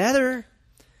will be better.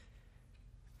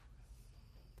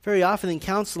 Very often in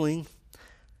counseling,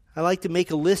 I like to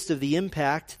make a list of the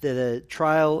impact that a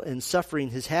trial and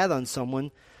suffering has had on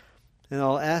someone, and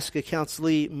I'll ask a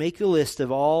counselee, make a list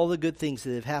of all the good things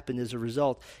that have happened as a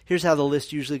result. Here's how the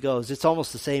list usually goes. It's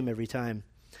almost the same every time.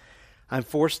 I'm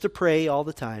forced to pray all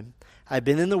the time. I've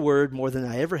been in the Word more than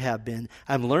I ever have been.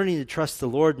 I'm learning to trust the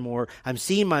Lord more. I'm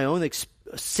seeing my own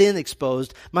sin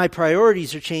exposed. My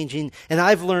priorities are changing, and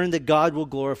I've learned that God will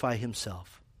glorify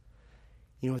Himself.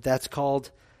 You know what that's called?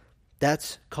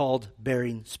 That's called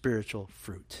bearing spiritual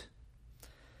fruit.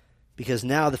 Because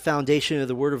now the foundation of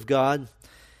the Word of God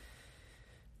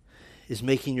is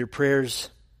making your prayers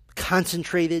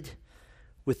concentrated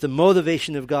with the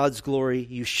motivation of God's glory.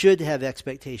 You should have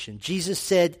expectation. Jesus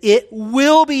said, it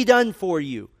will be done for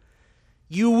you.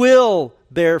 You will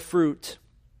bear fruit.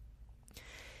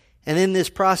 And in this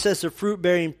process of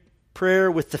fruit-bearing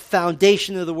prayer with the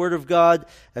foundation of the Word of God,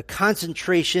 a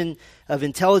concentration of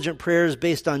intelligent prayers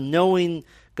based on knowing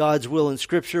God's will in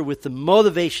Scripture, with the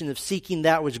motivation of seeking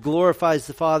that which glorifies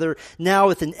the Father, now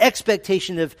with an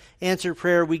expectation of answered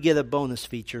prayer, we get a bonus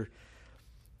feature.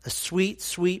 A sweet,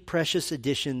 sweet, precious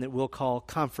addition that we'll call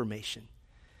confirmation.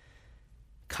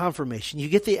 Confirmation. You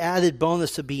get the added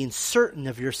bonus of being certain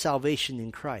of your salvation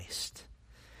in Christ.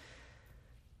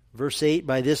 Verse 8,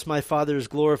 by this my Father is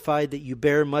glorified, that you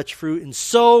bear much fruit, and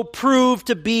so prove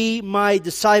to be my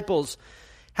disciples.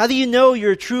 How do you know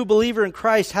you're a true believer in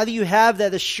Christ? How do you have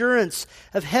that assurance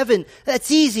of heaven?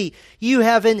 That's easy. You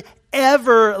have an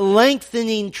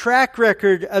ever-lengthening track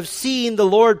record of seeing the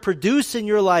Lord produce in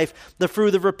your life the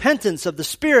fruit of repentance, of the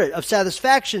Spirit, of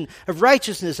satisfaction, of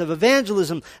righteousness, of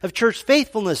evangelism, of church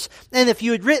faithfulness. And if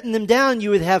you had written them down, you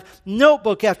would have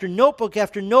notebook after notebook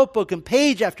after notebook and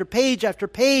page after page after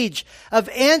page of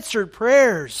answered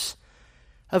prayers,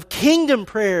 of kingdom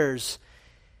prayers.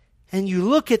 And you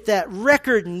look at that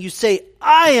record and you say,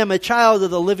 I am a child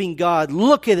of the living God.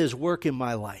 Look at His work in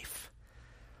my life.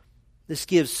 This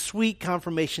gives sweet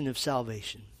confirmation of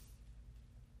salvation.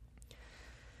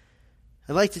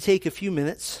 I'd like to take a few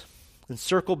minutes and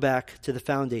circle back to the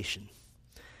foundation.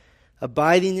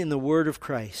 Abiding in the Word of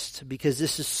Christ, because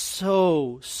this is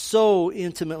so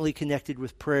intimately connected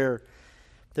with prayer.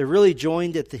 They're really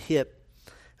joined at the hip.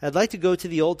 I'd like to go to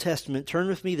the Old Testament. Turn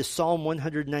with me to Psalm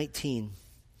 119.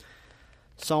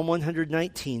 Psalm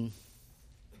 119.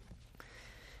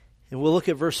 And we'll look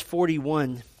at verse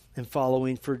 41 and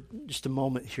following for just a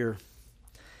moment here.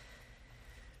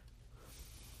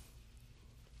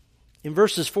 In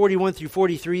verses 41 through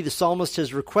 43, the psalmist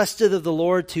has requested of the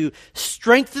Lord to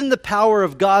strengthen the power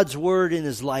of God's Word in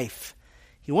his life.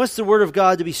 He wants the Word of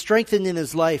God to be strengthened in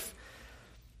his life.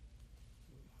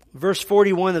 Verse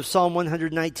 41 of Psalm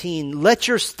 119, let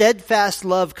your steadfast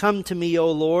love come to me, O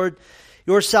Lord,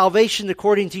 your salvation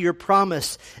according to your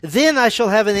promise. Then I shall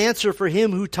have an answer for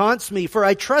him who taunts me, for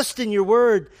I trust in your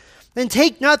word. And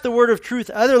take not the word of truth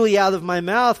utterly out of my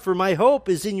mouth, for my hope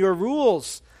is in your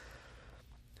rules.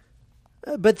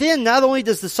 But then not only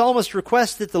does the psalmist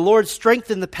request that the Lord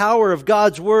strengthen the power of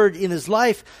God's word in his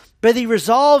life, but he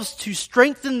resolves to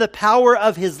strengthen the power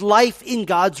of his life in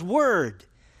God's word.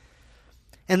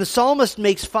 And the psalmist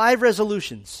makes 5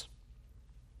 resolutions.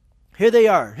 Here they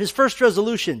are. His first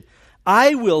resolution,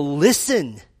 I will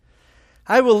listen.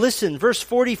 I will listen. Verse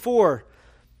 44,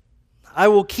 I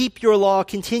will keep your law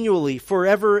continually,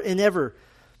 forever and ever.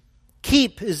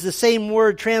 Keep is the same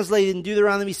word translated in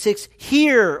Deuteronomy 6.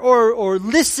 Hear or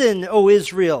listen, O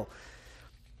Israel.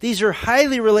 These are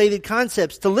highly related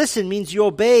concepts. To listen means you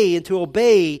obey, and to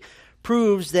obey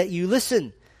proves that you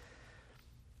listen.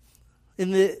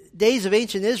 In the days of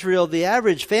ancient Israel, the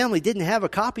average family didn't have a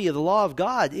copy of the law of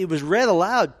God. It was read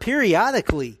aloud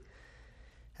periodically.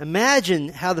 Imagine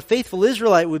how the faithful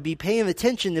Israelite would be paying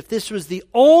attention if this was the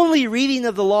only reading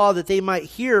of the law that they might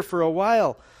hear for a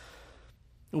while.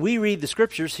 We read the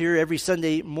scriptures here every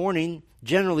Sunday morning,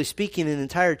 generally speaking, an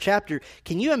entire chapter.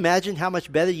 Can you imagine how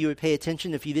much better you would pay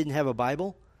attention if you didn't have a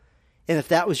Bible? And if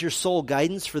that was your sole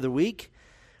guidance for the week?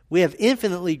 We have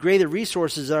infinitely greater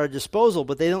resources at our disposal,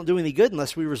 but they don't do any good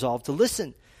unless we resolve to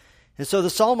listen. And so the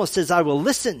psalmist says, I will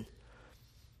listen.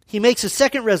 He makes a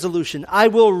second resolution, I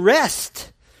will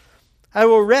rest. I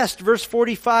will rest, verse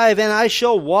 45, and I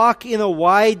shall walk in a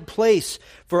wide place,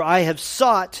 for I have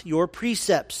sought your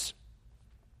precepts.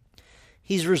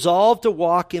 He's resolved to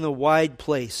walk in a wide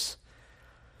place.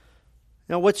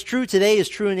 Now, what's true today is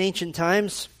true in ancient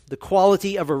times. The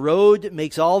quality of a road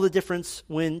makes all the difference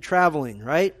when traveling,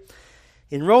 right?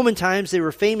 In Roman times, they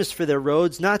were famous for their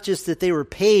roads, not just that they were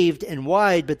paved and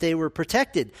wide, but they were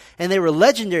protected. And they were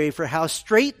legendary for how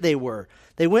straight they were.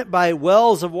 They went by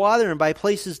wells of water and by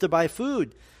places to buy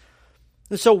food.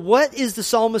 And so what is the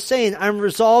psalmist saying? I'm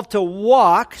resolved to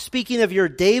walk, speaking of your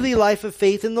daily life of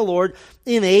faith in the Lord,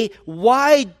 in a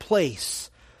wide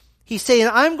place. He's saying,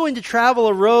 I'm going to travel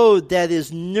a road that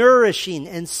is nourishing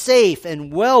and safe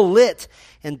and well lit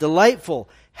and delightful.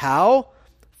 How?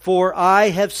 for I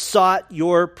have sought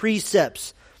your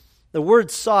precepts. The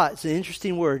word sought is an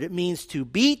interesting word. It means to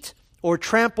beat or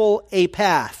trample a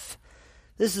path.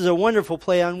 This is a wonderful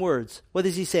play on words. What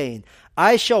is he saying?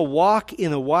 I shall walk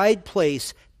in a wide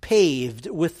place paved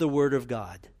with the word of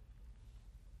God.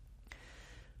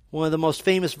 One of the most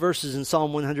famous verses in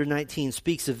Psalm 119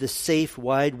 speaks of this safe,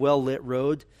 wide, well-lit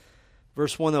road.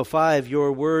 Verse 105,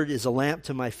 your word is a lamp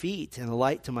to my feet and a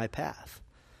light to my path.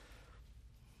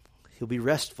 He'll be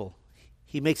restful.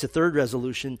 He makes a third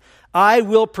resolution. I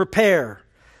will prepare.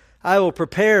 I will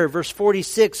prepare. Verse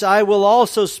 46, I will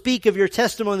also speak of your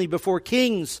testimony before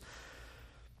kings,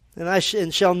 and I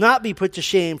shall not be put to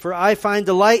shame, for I find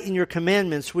delight in your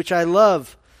commandments, which I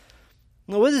love.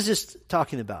 Now, what is this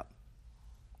talking about?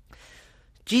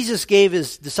 Jesus gave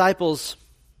his disciples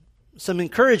some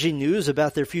encouraging news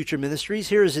about their future ministries.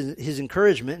 Here is his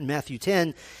encouragement in Matthew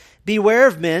 10. Beware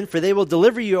of men, for they will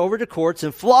deliver you over to courts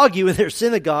and flog you in their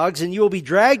synagogues, and you will be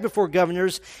dragged before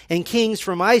governors and kings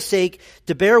for my sake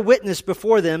to bear witness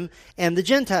before them and the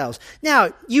Gentiles.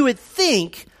 Now, you would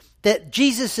think that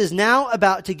Jesus is now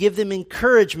about to give them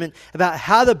encouragement about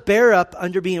how to bear up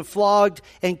under being flogged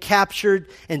and captured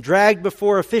and dragged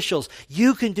before officials.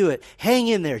 You can do it. Hang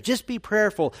in there. Just be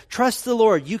prayerful. Trust the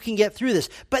Lord. You can get through this.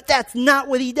 But that's not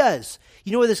what he does.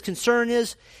 You know what his concern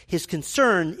is? His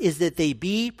concern is that they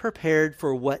be prepared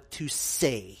for what to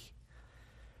say.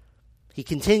 He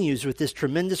continues with this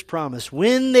tremendous promise.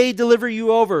 When they deliver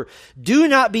you over, do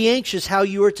not be anxious how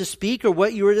you are to speak or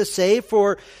what you are to say,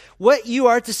 for what you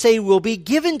are to say will be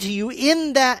given to you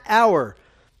in that hour.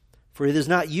 For it is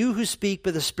not you who speak,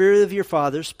 but the Spirit of your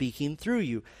Father speaking through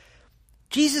you.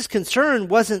 Jesus' concern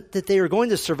wasn't that they were going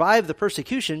to survive the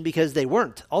persecution, because they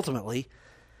weren't, ultimately.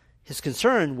 His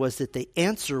concern was that they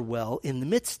answer well in the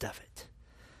midst of it.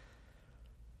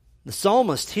 The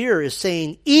psalmist here is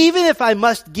saying, even if I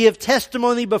must give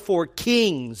testimony before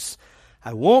kings,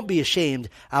 I won't be ashamed.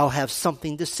 I'll have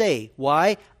something to say.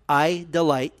 Why? I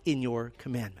delight in your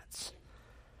commandments.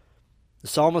 The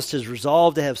psalmist is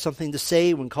resolved to have something to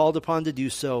say when called upon to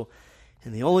do so,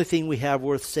 and the only thing we have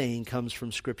worth saying comes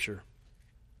from Scripture.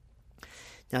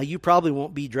 Now, you probably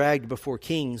won't be dragged before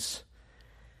kings,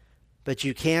 but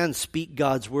you can speak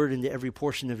God's word into every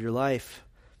portion of your life,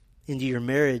 into your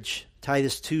marriage.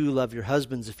 Titus 2, love your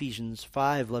husbands. Ephesians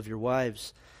 5, love your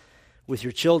wives. With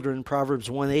your children, Proverbs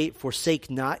 1:8,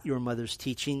 forsake not your mother's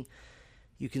teaching.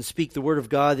 You can speak the word of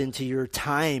God into your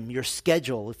time, your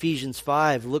schedule. Ephesians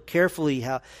 5, look carefully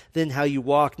how you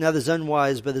walk, not as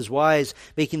unwise, but as wise,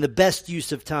 making the best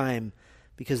use of time,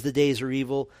 because the days are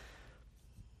evil.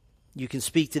 You can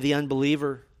speak to the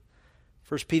unbeliever.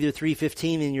 1 Peter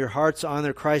 3:15, in your hearts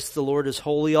honor Christ the Lord as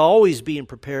holy, always being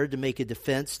prepared to make a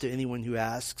defense to anyone who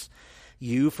asks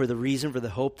you for the reason for the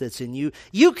hope that's in you.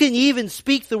 You can even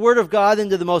speak the word of God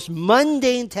into the most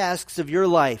mundane tasks of your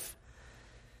life.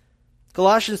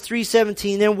 Colossians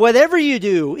 3:17, and whatever you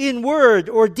do, in word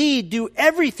or deed, do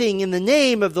everything in the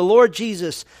name of the Lord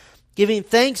Jesus, giving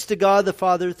thanks to God the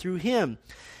Father through him.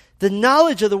 The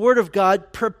knowledge of the Word of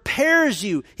God prepares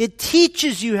you. It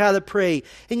teaches you how to pray.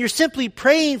 And you're simply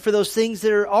praying for those things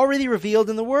that are already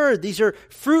revealed in the Word. These are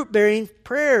fruit-bearing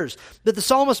prayers. But the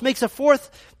psalmist makes a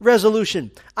fourth resolution.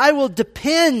 I will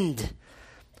depend.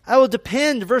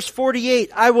 Verse 48.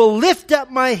 I will lift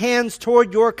up my hands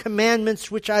toward your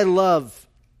commandments, which I love.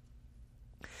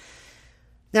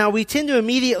 Now, we tend to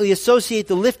immediately associate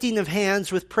the lifting of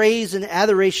hands with praise and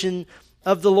adoration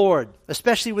of the Lord,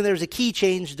 especially when there's a key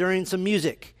change during some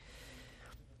music.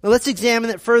 Now let's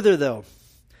examine it further, though.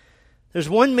 There's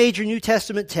one major New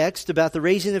Testament text about the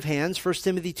raising of hands, 1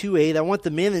 Timothy 2:8. I want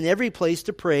the men in every place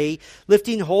to pray,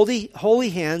 lifting holy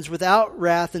hands without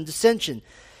wrath and dissension.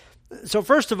 So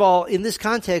first of all, in this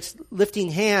context,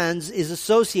 lifting hands is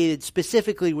associated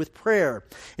specifically with prayer.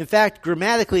 In fact,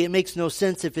 grammatically, it makes no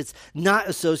sense if it's not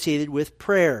associated with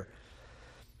prayer.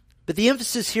 But the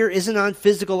emphasis here isn't on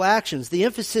physical actions. The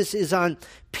emphasis is on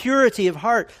purity of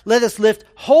heart. Let us lift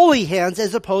holy hands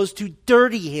as opposed to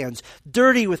dirty hands.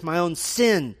 Dirty with my own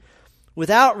sin.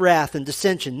 Without wrath and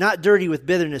dissension. Not dirty with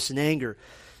bitterness and anger.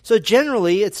 So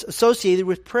generally, it's associated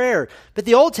with prayer. But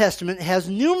the Old Testament has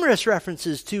numerous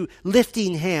references to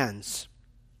lifting hands.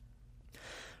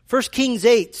 1 Kings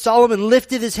 8, Solomon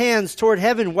lifted his hands toward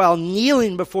heaven while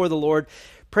kneeling before the Lord,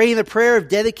 praying the prayer of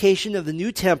dedication of the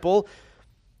new temple.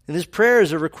 And this prayer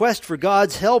is a request for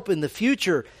God's help in the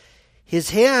future. His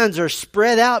hands are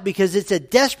spread out because it's a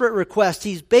desperate request.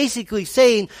 He's basically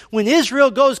saying, when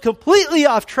Israel goes completely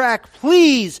off track,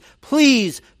 please,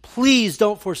 please, please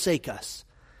don't forsake us.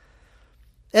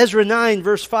 Ezra 9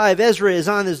 verse 5, Ezra is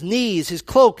on his knees. His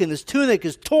cloak and his tunic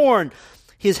is torn.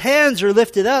 His hands are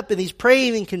lifted up and he's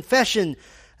praying in confession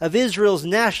of Israel's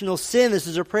national sin. This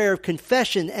is a prayer of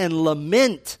confession and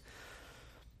lament.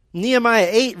 Nehemiah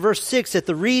 8 verse 6, at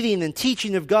the reading and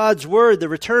teaching of God's word, the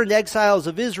returned exiles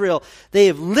of Israel, they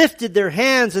have lifted their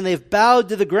hands and they've bowed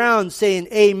to the ground saying,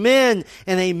 Amen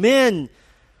and Amen.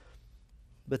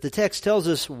 But the text tells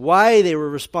us why they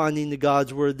were responding to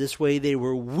God's word this way. They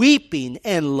were weeping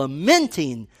and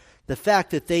lamenting the fact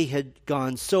that they had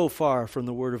gone so far from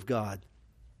the word of God.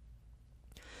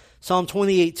 Psalm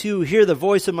 28:2, hear the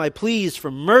voice of my pleas for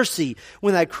mercy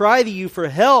when I cry to you for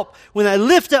help, when I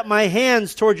lift up my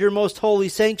hands toward your most holy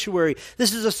sanctuary.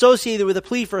 This is associated with a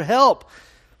plea for help.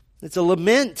 It's a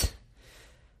lament.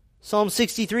 Psalm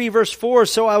 63 verse 4,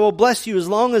 so I will bless you as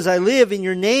long as I live. In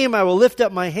your name I will lift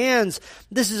up my hands.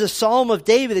 This is a psalm of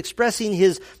David expressing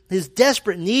his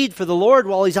desperate need for the Lord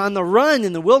while he's on the run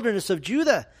in the wilderness of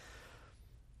Judah.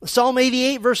 Psalm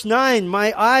 88 verse 9,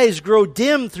 my eyes grow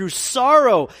dim through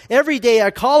sorrow. Every day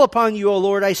I call upon you, O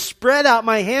Lord. I spread out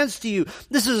my hands to you.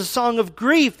 This is a song of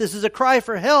grief. This is a cry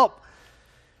for help.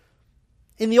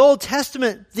 In the Old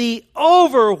Testament, the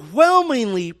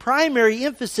overwhelmingly primary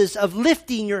emphasis of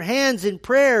lifting your hands in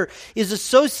prayer is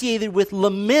associated with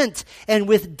lament and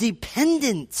with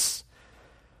dependence.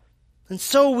 And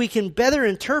so we can better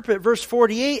interpret verse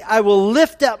 48, I will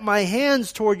lift up my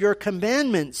hands toward your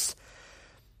commandments.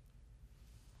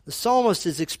 The psalmist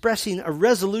is expressing a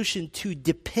resolution to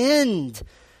depend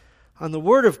on the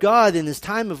word of God in this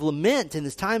time of lament, in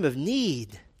this time of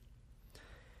need.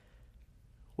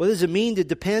 What does it mean to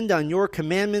depend on your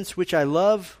commandments, which I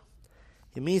love?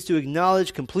 It means to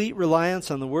acknowledge complete reliance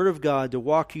on the word of God to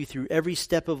walk you through every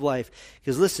step of life.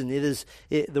 Because listen,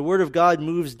 the word of God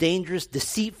moves dangerous,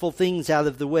 deceitful things out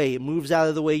of the way. It moves out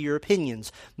of the way your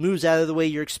opinions, moves out of the way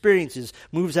your experiences,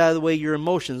 moves out of the way your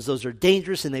emotions. Those are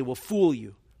dangerous and they will fool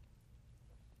you.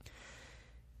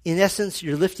 In essence,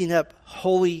 you're lifting up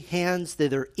holy hands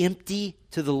that are empty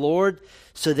to the Lord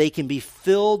so they can be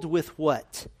filled with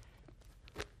what?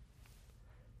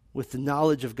 With the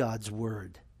knowledge of God's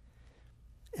word.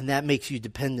 And that makes you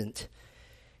dependent.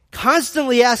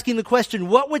 Constantly asking the question,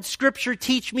 what would Scripture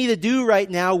teach me to do right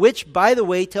now? Which, by the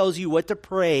way, tells you what to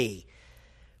pray.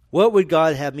 What would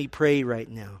God have me pray right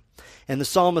now? And the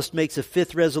psalmist makes a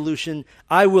fifth resolution,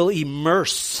 I will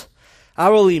immerse. I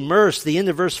will immerse, the end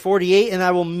of verse 48, and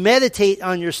I will meditate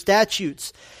on your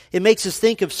statutes. It makes us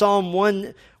think of Psalm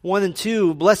 1 and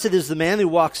 2. Blessed is the man who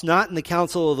walks not in the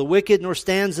counsel of the wicked, nor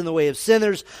stands in the way of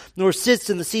sinners, nor sits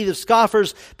in the seat of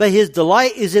scoffers, but his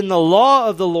delight is in the law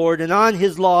of the Lord, and on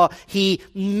his law he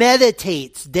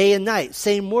meditates day and night.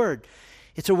 Same word.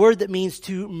 It's a word that means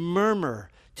to murmur,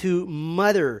 to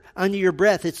mutter under your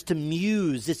breath. It's to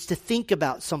muse. It's to think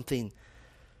about something.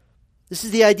 This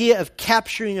is the idea of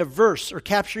capturing a verse or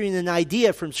capturing an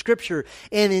idea from Scripture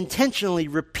and intentionally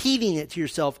repeating it to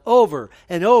yourself over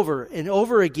and over and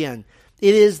over again.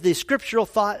 It is the scriptural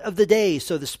thought of the day,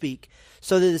 so to speak,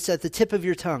 so that it's at the tip of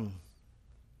your tongue.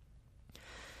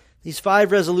 These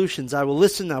 5 resolutions, I will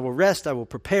listen, I will rest, I will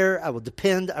prepare, I will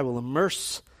depend, I will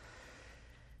immerse.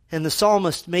 And the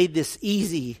psalmist made this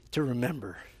easy to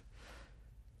remember.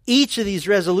 Each of these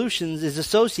resolutions is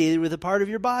associated with a part of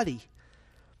your body.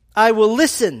 I will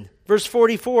listen, verse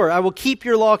 44. I will keep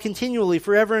your law continually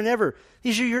forever and ever.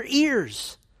 These are your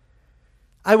ears.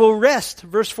 I will rest,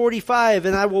 verse 45,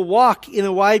 and I will walk in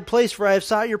a wide place where I have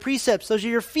sought your precepts. Those are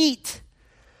your feet.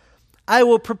 I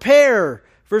will prepare,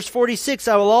 verse 46.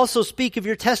 I will also speak of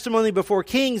your testimony before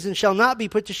kings and shall not be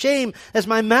put to shame as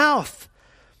my mouth.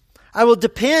 I will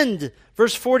depend,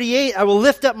 verse 48. I will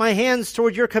lift up my hands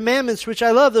toward your commandments, which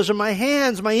I love. Those are my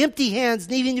hands, my empty hands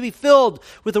needing to be filled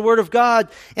with the word of God.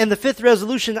 And the 5th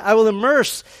resolution, I will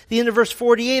immerse. The end of verse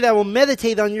 48, I will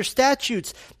meditate on your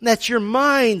statutes. That's your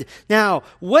mind. Now,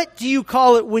 what do you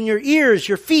call it when your ears,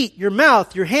 your feet, your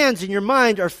mouth, your hands, and your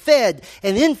mind are fed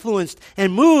and influenced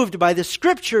and moved by the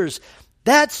Scriptures?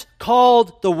 That's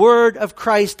called the word of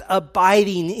Christ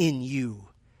abiding in you.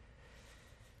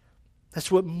 That's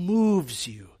what moves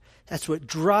you. That's what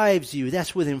drives you.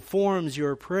 That's what informs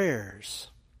your prayers.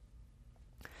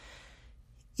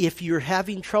 If you're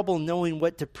having trouble knowing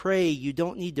what to pray, you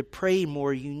don't need to pray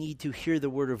more. You need to hear the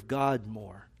word of God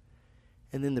more.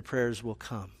 And then the prayers will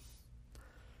come.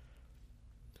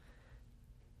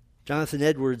 Jonathan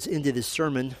Edwards ended his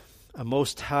sermon, the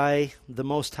Most High,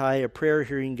 a prayer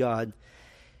hearing God.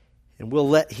 And we'll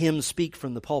let him speak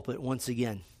from the pulpit once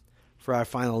again for our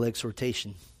final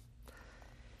exhortation.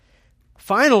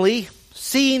 Finally,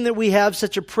 seeing that we have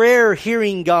such a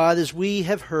prayer-hearing God as we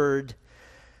have heard,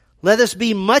 let us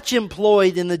be much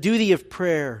employed in the duty of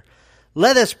prayer,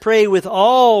 Let us pray with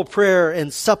all prayer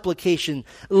and supplication.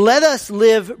 Let us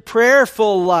live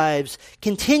prayerful lives,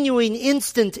 continuing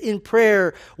instant in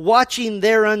prayer, watching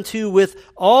thereunto with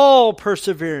all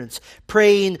perseverance,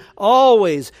 praying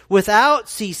always without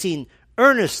ceasing,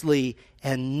 earnestly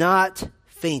and not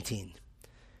fainting.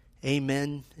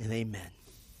 Amen and amen.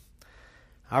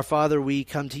 Our Father, we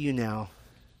come to you now,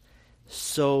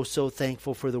 so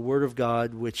thankful for the Word of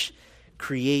God, which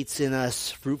creates in us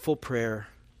fruitful prayer.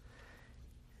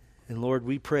 And Lord,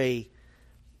 we pray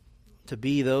to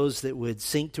be those that would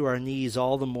sink to our knees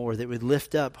all the more, that would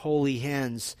lift up holy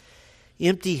hands,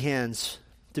 empty hands,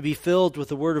 to be filled with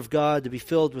the Word of God, to be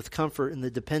filled with comfort and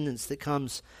the dependence that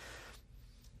comes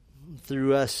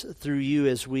through us, through you,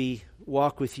 as we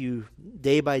walk with you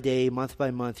day by day, month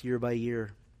by month, year by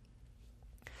year.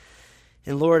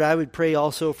 And Lord, I would pray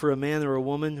also for a man or a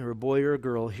woman or a boy or a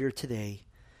girl here today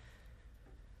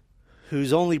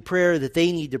whose only prayer that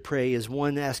they need to pray is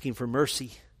one asking for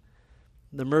mercy,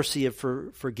 the mercy of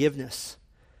forgiveness,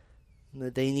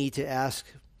 that they need to ask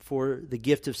for the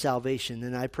gift of salvation.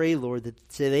 And I pray, Lord, that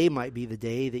today might be the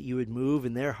day that you would move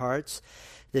in their hearts,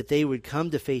 that they would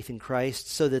come to faith in Christ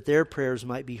so that their prayers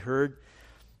might be heard.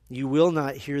 You will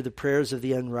not hear the prayers of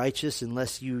the unrighteous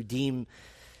unless you deem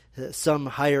some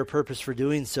higher purpose for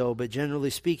doing so. But generally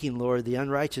speaking, Lord, the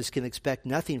unrighteous can expect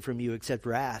nothing from you except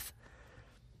wrath.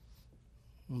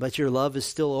 But your love is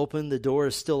still open. The door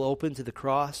is still open to the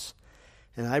cross.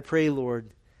 And I pray,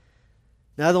 Lord,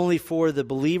 not only for the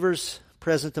believers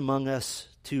present among us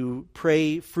to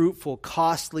pray fruitful,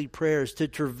 costly prayers, to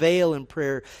travail in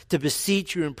prayer, to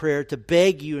beseech you in prayer, to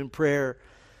beg you in prayer,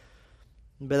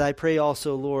 but I pray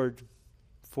also, Lord,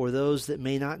 for those that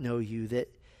may not know you,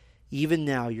 that even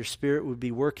now your Spirit would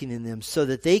be working in them so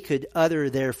that they could utter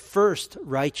their first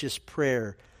righteous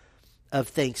prayer of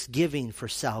thanksgiving for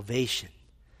salvation,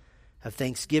 of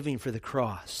thanksgiving for the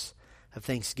cross, of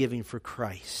thanksgiving for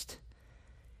Christ.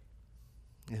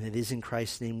 And it is in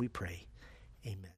Christ's name we pray. Amen.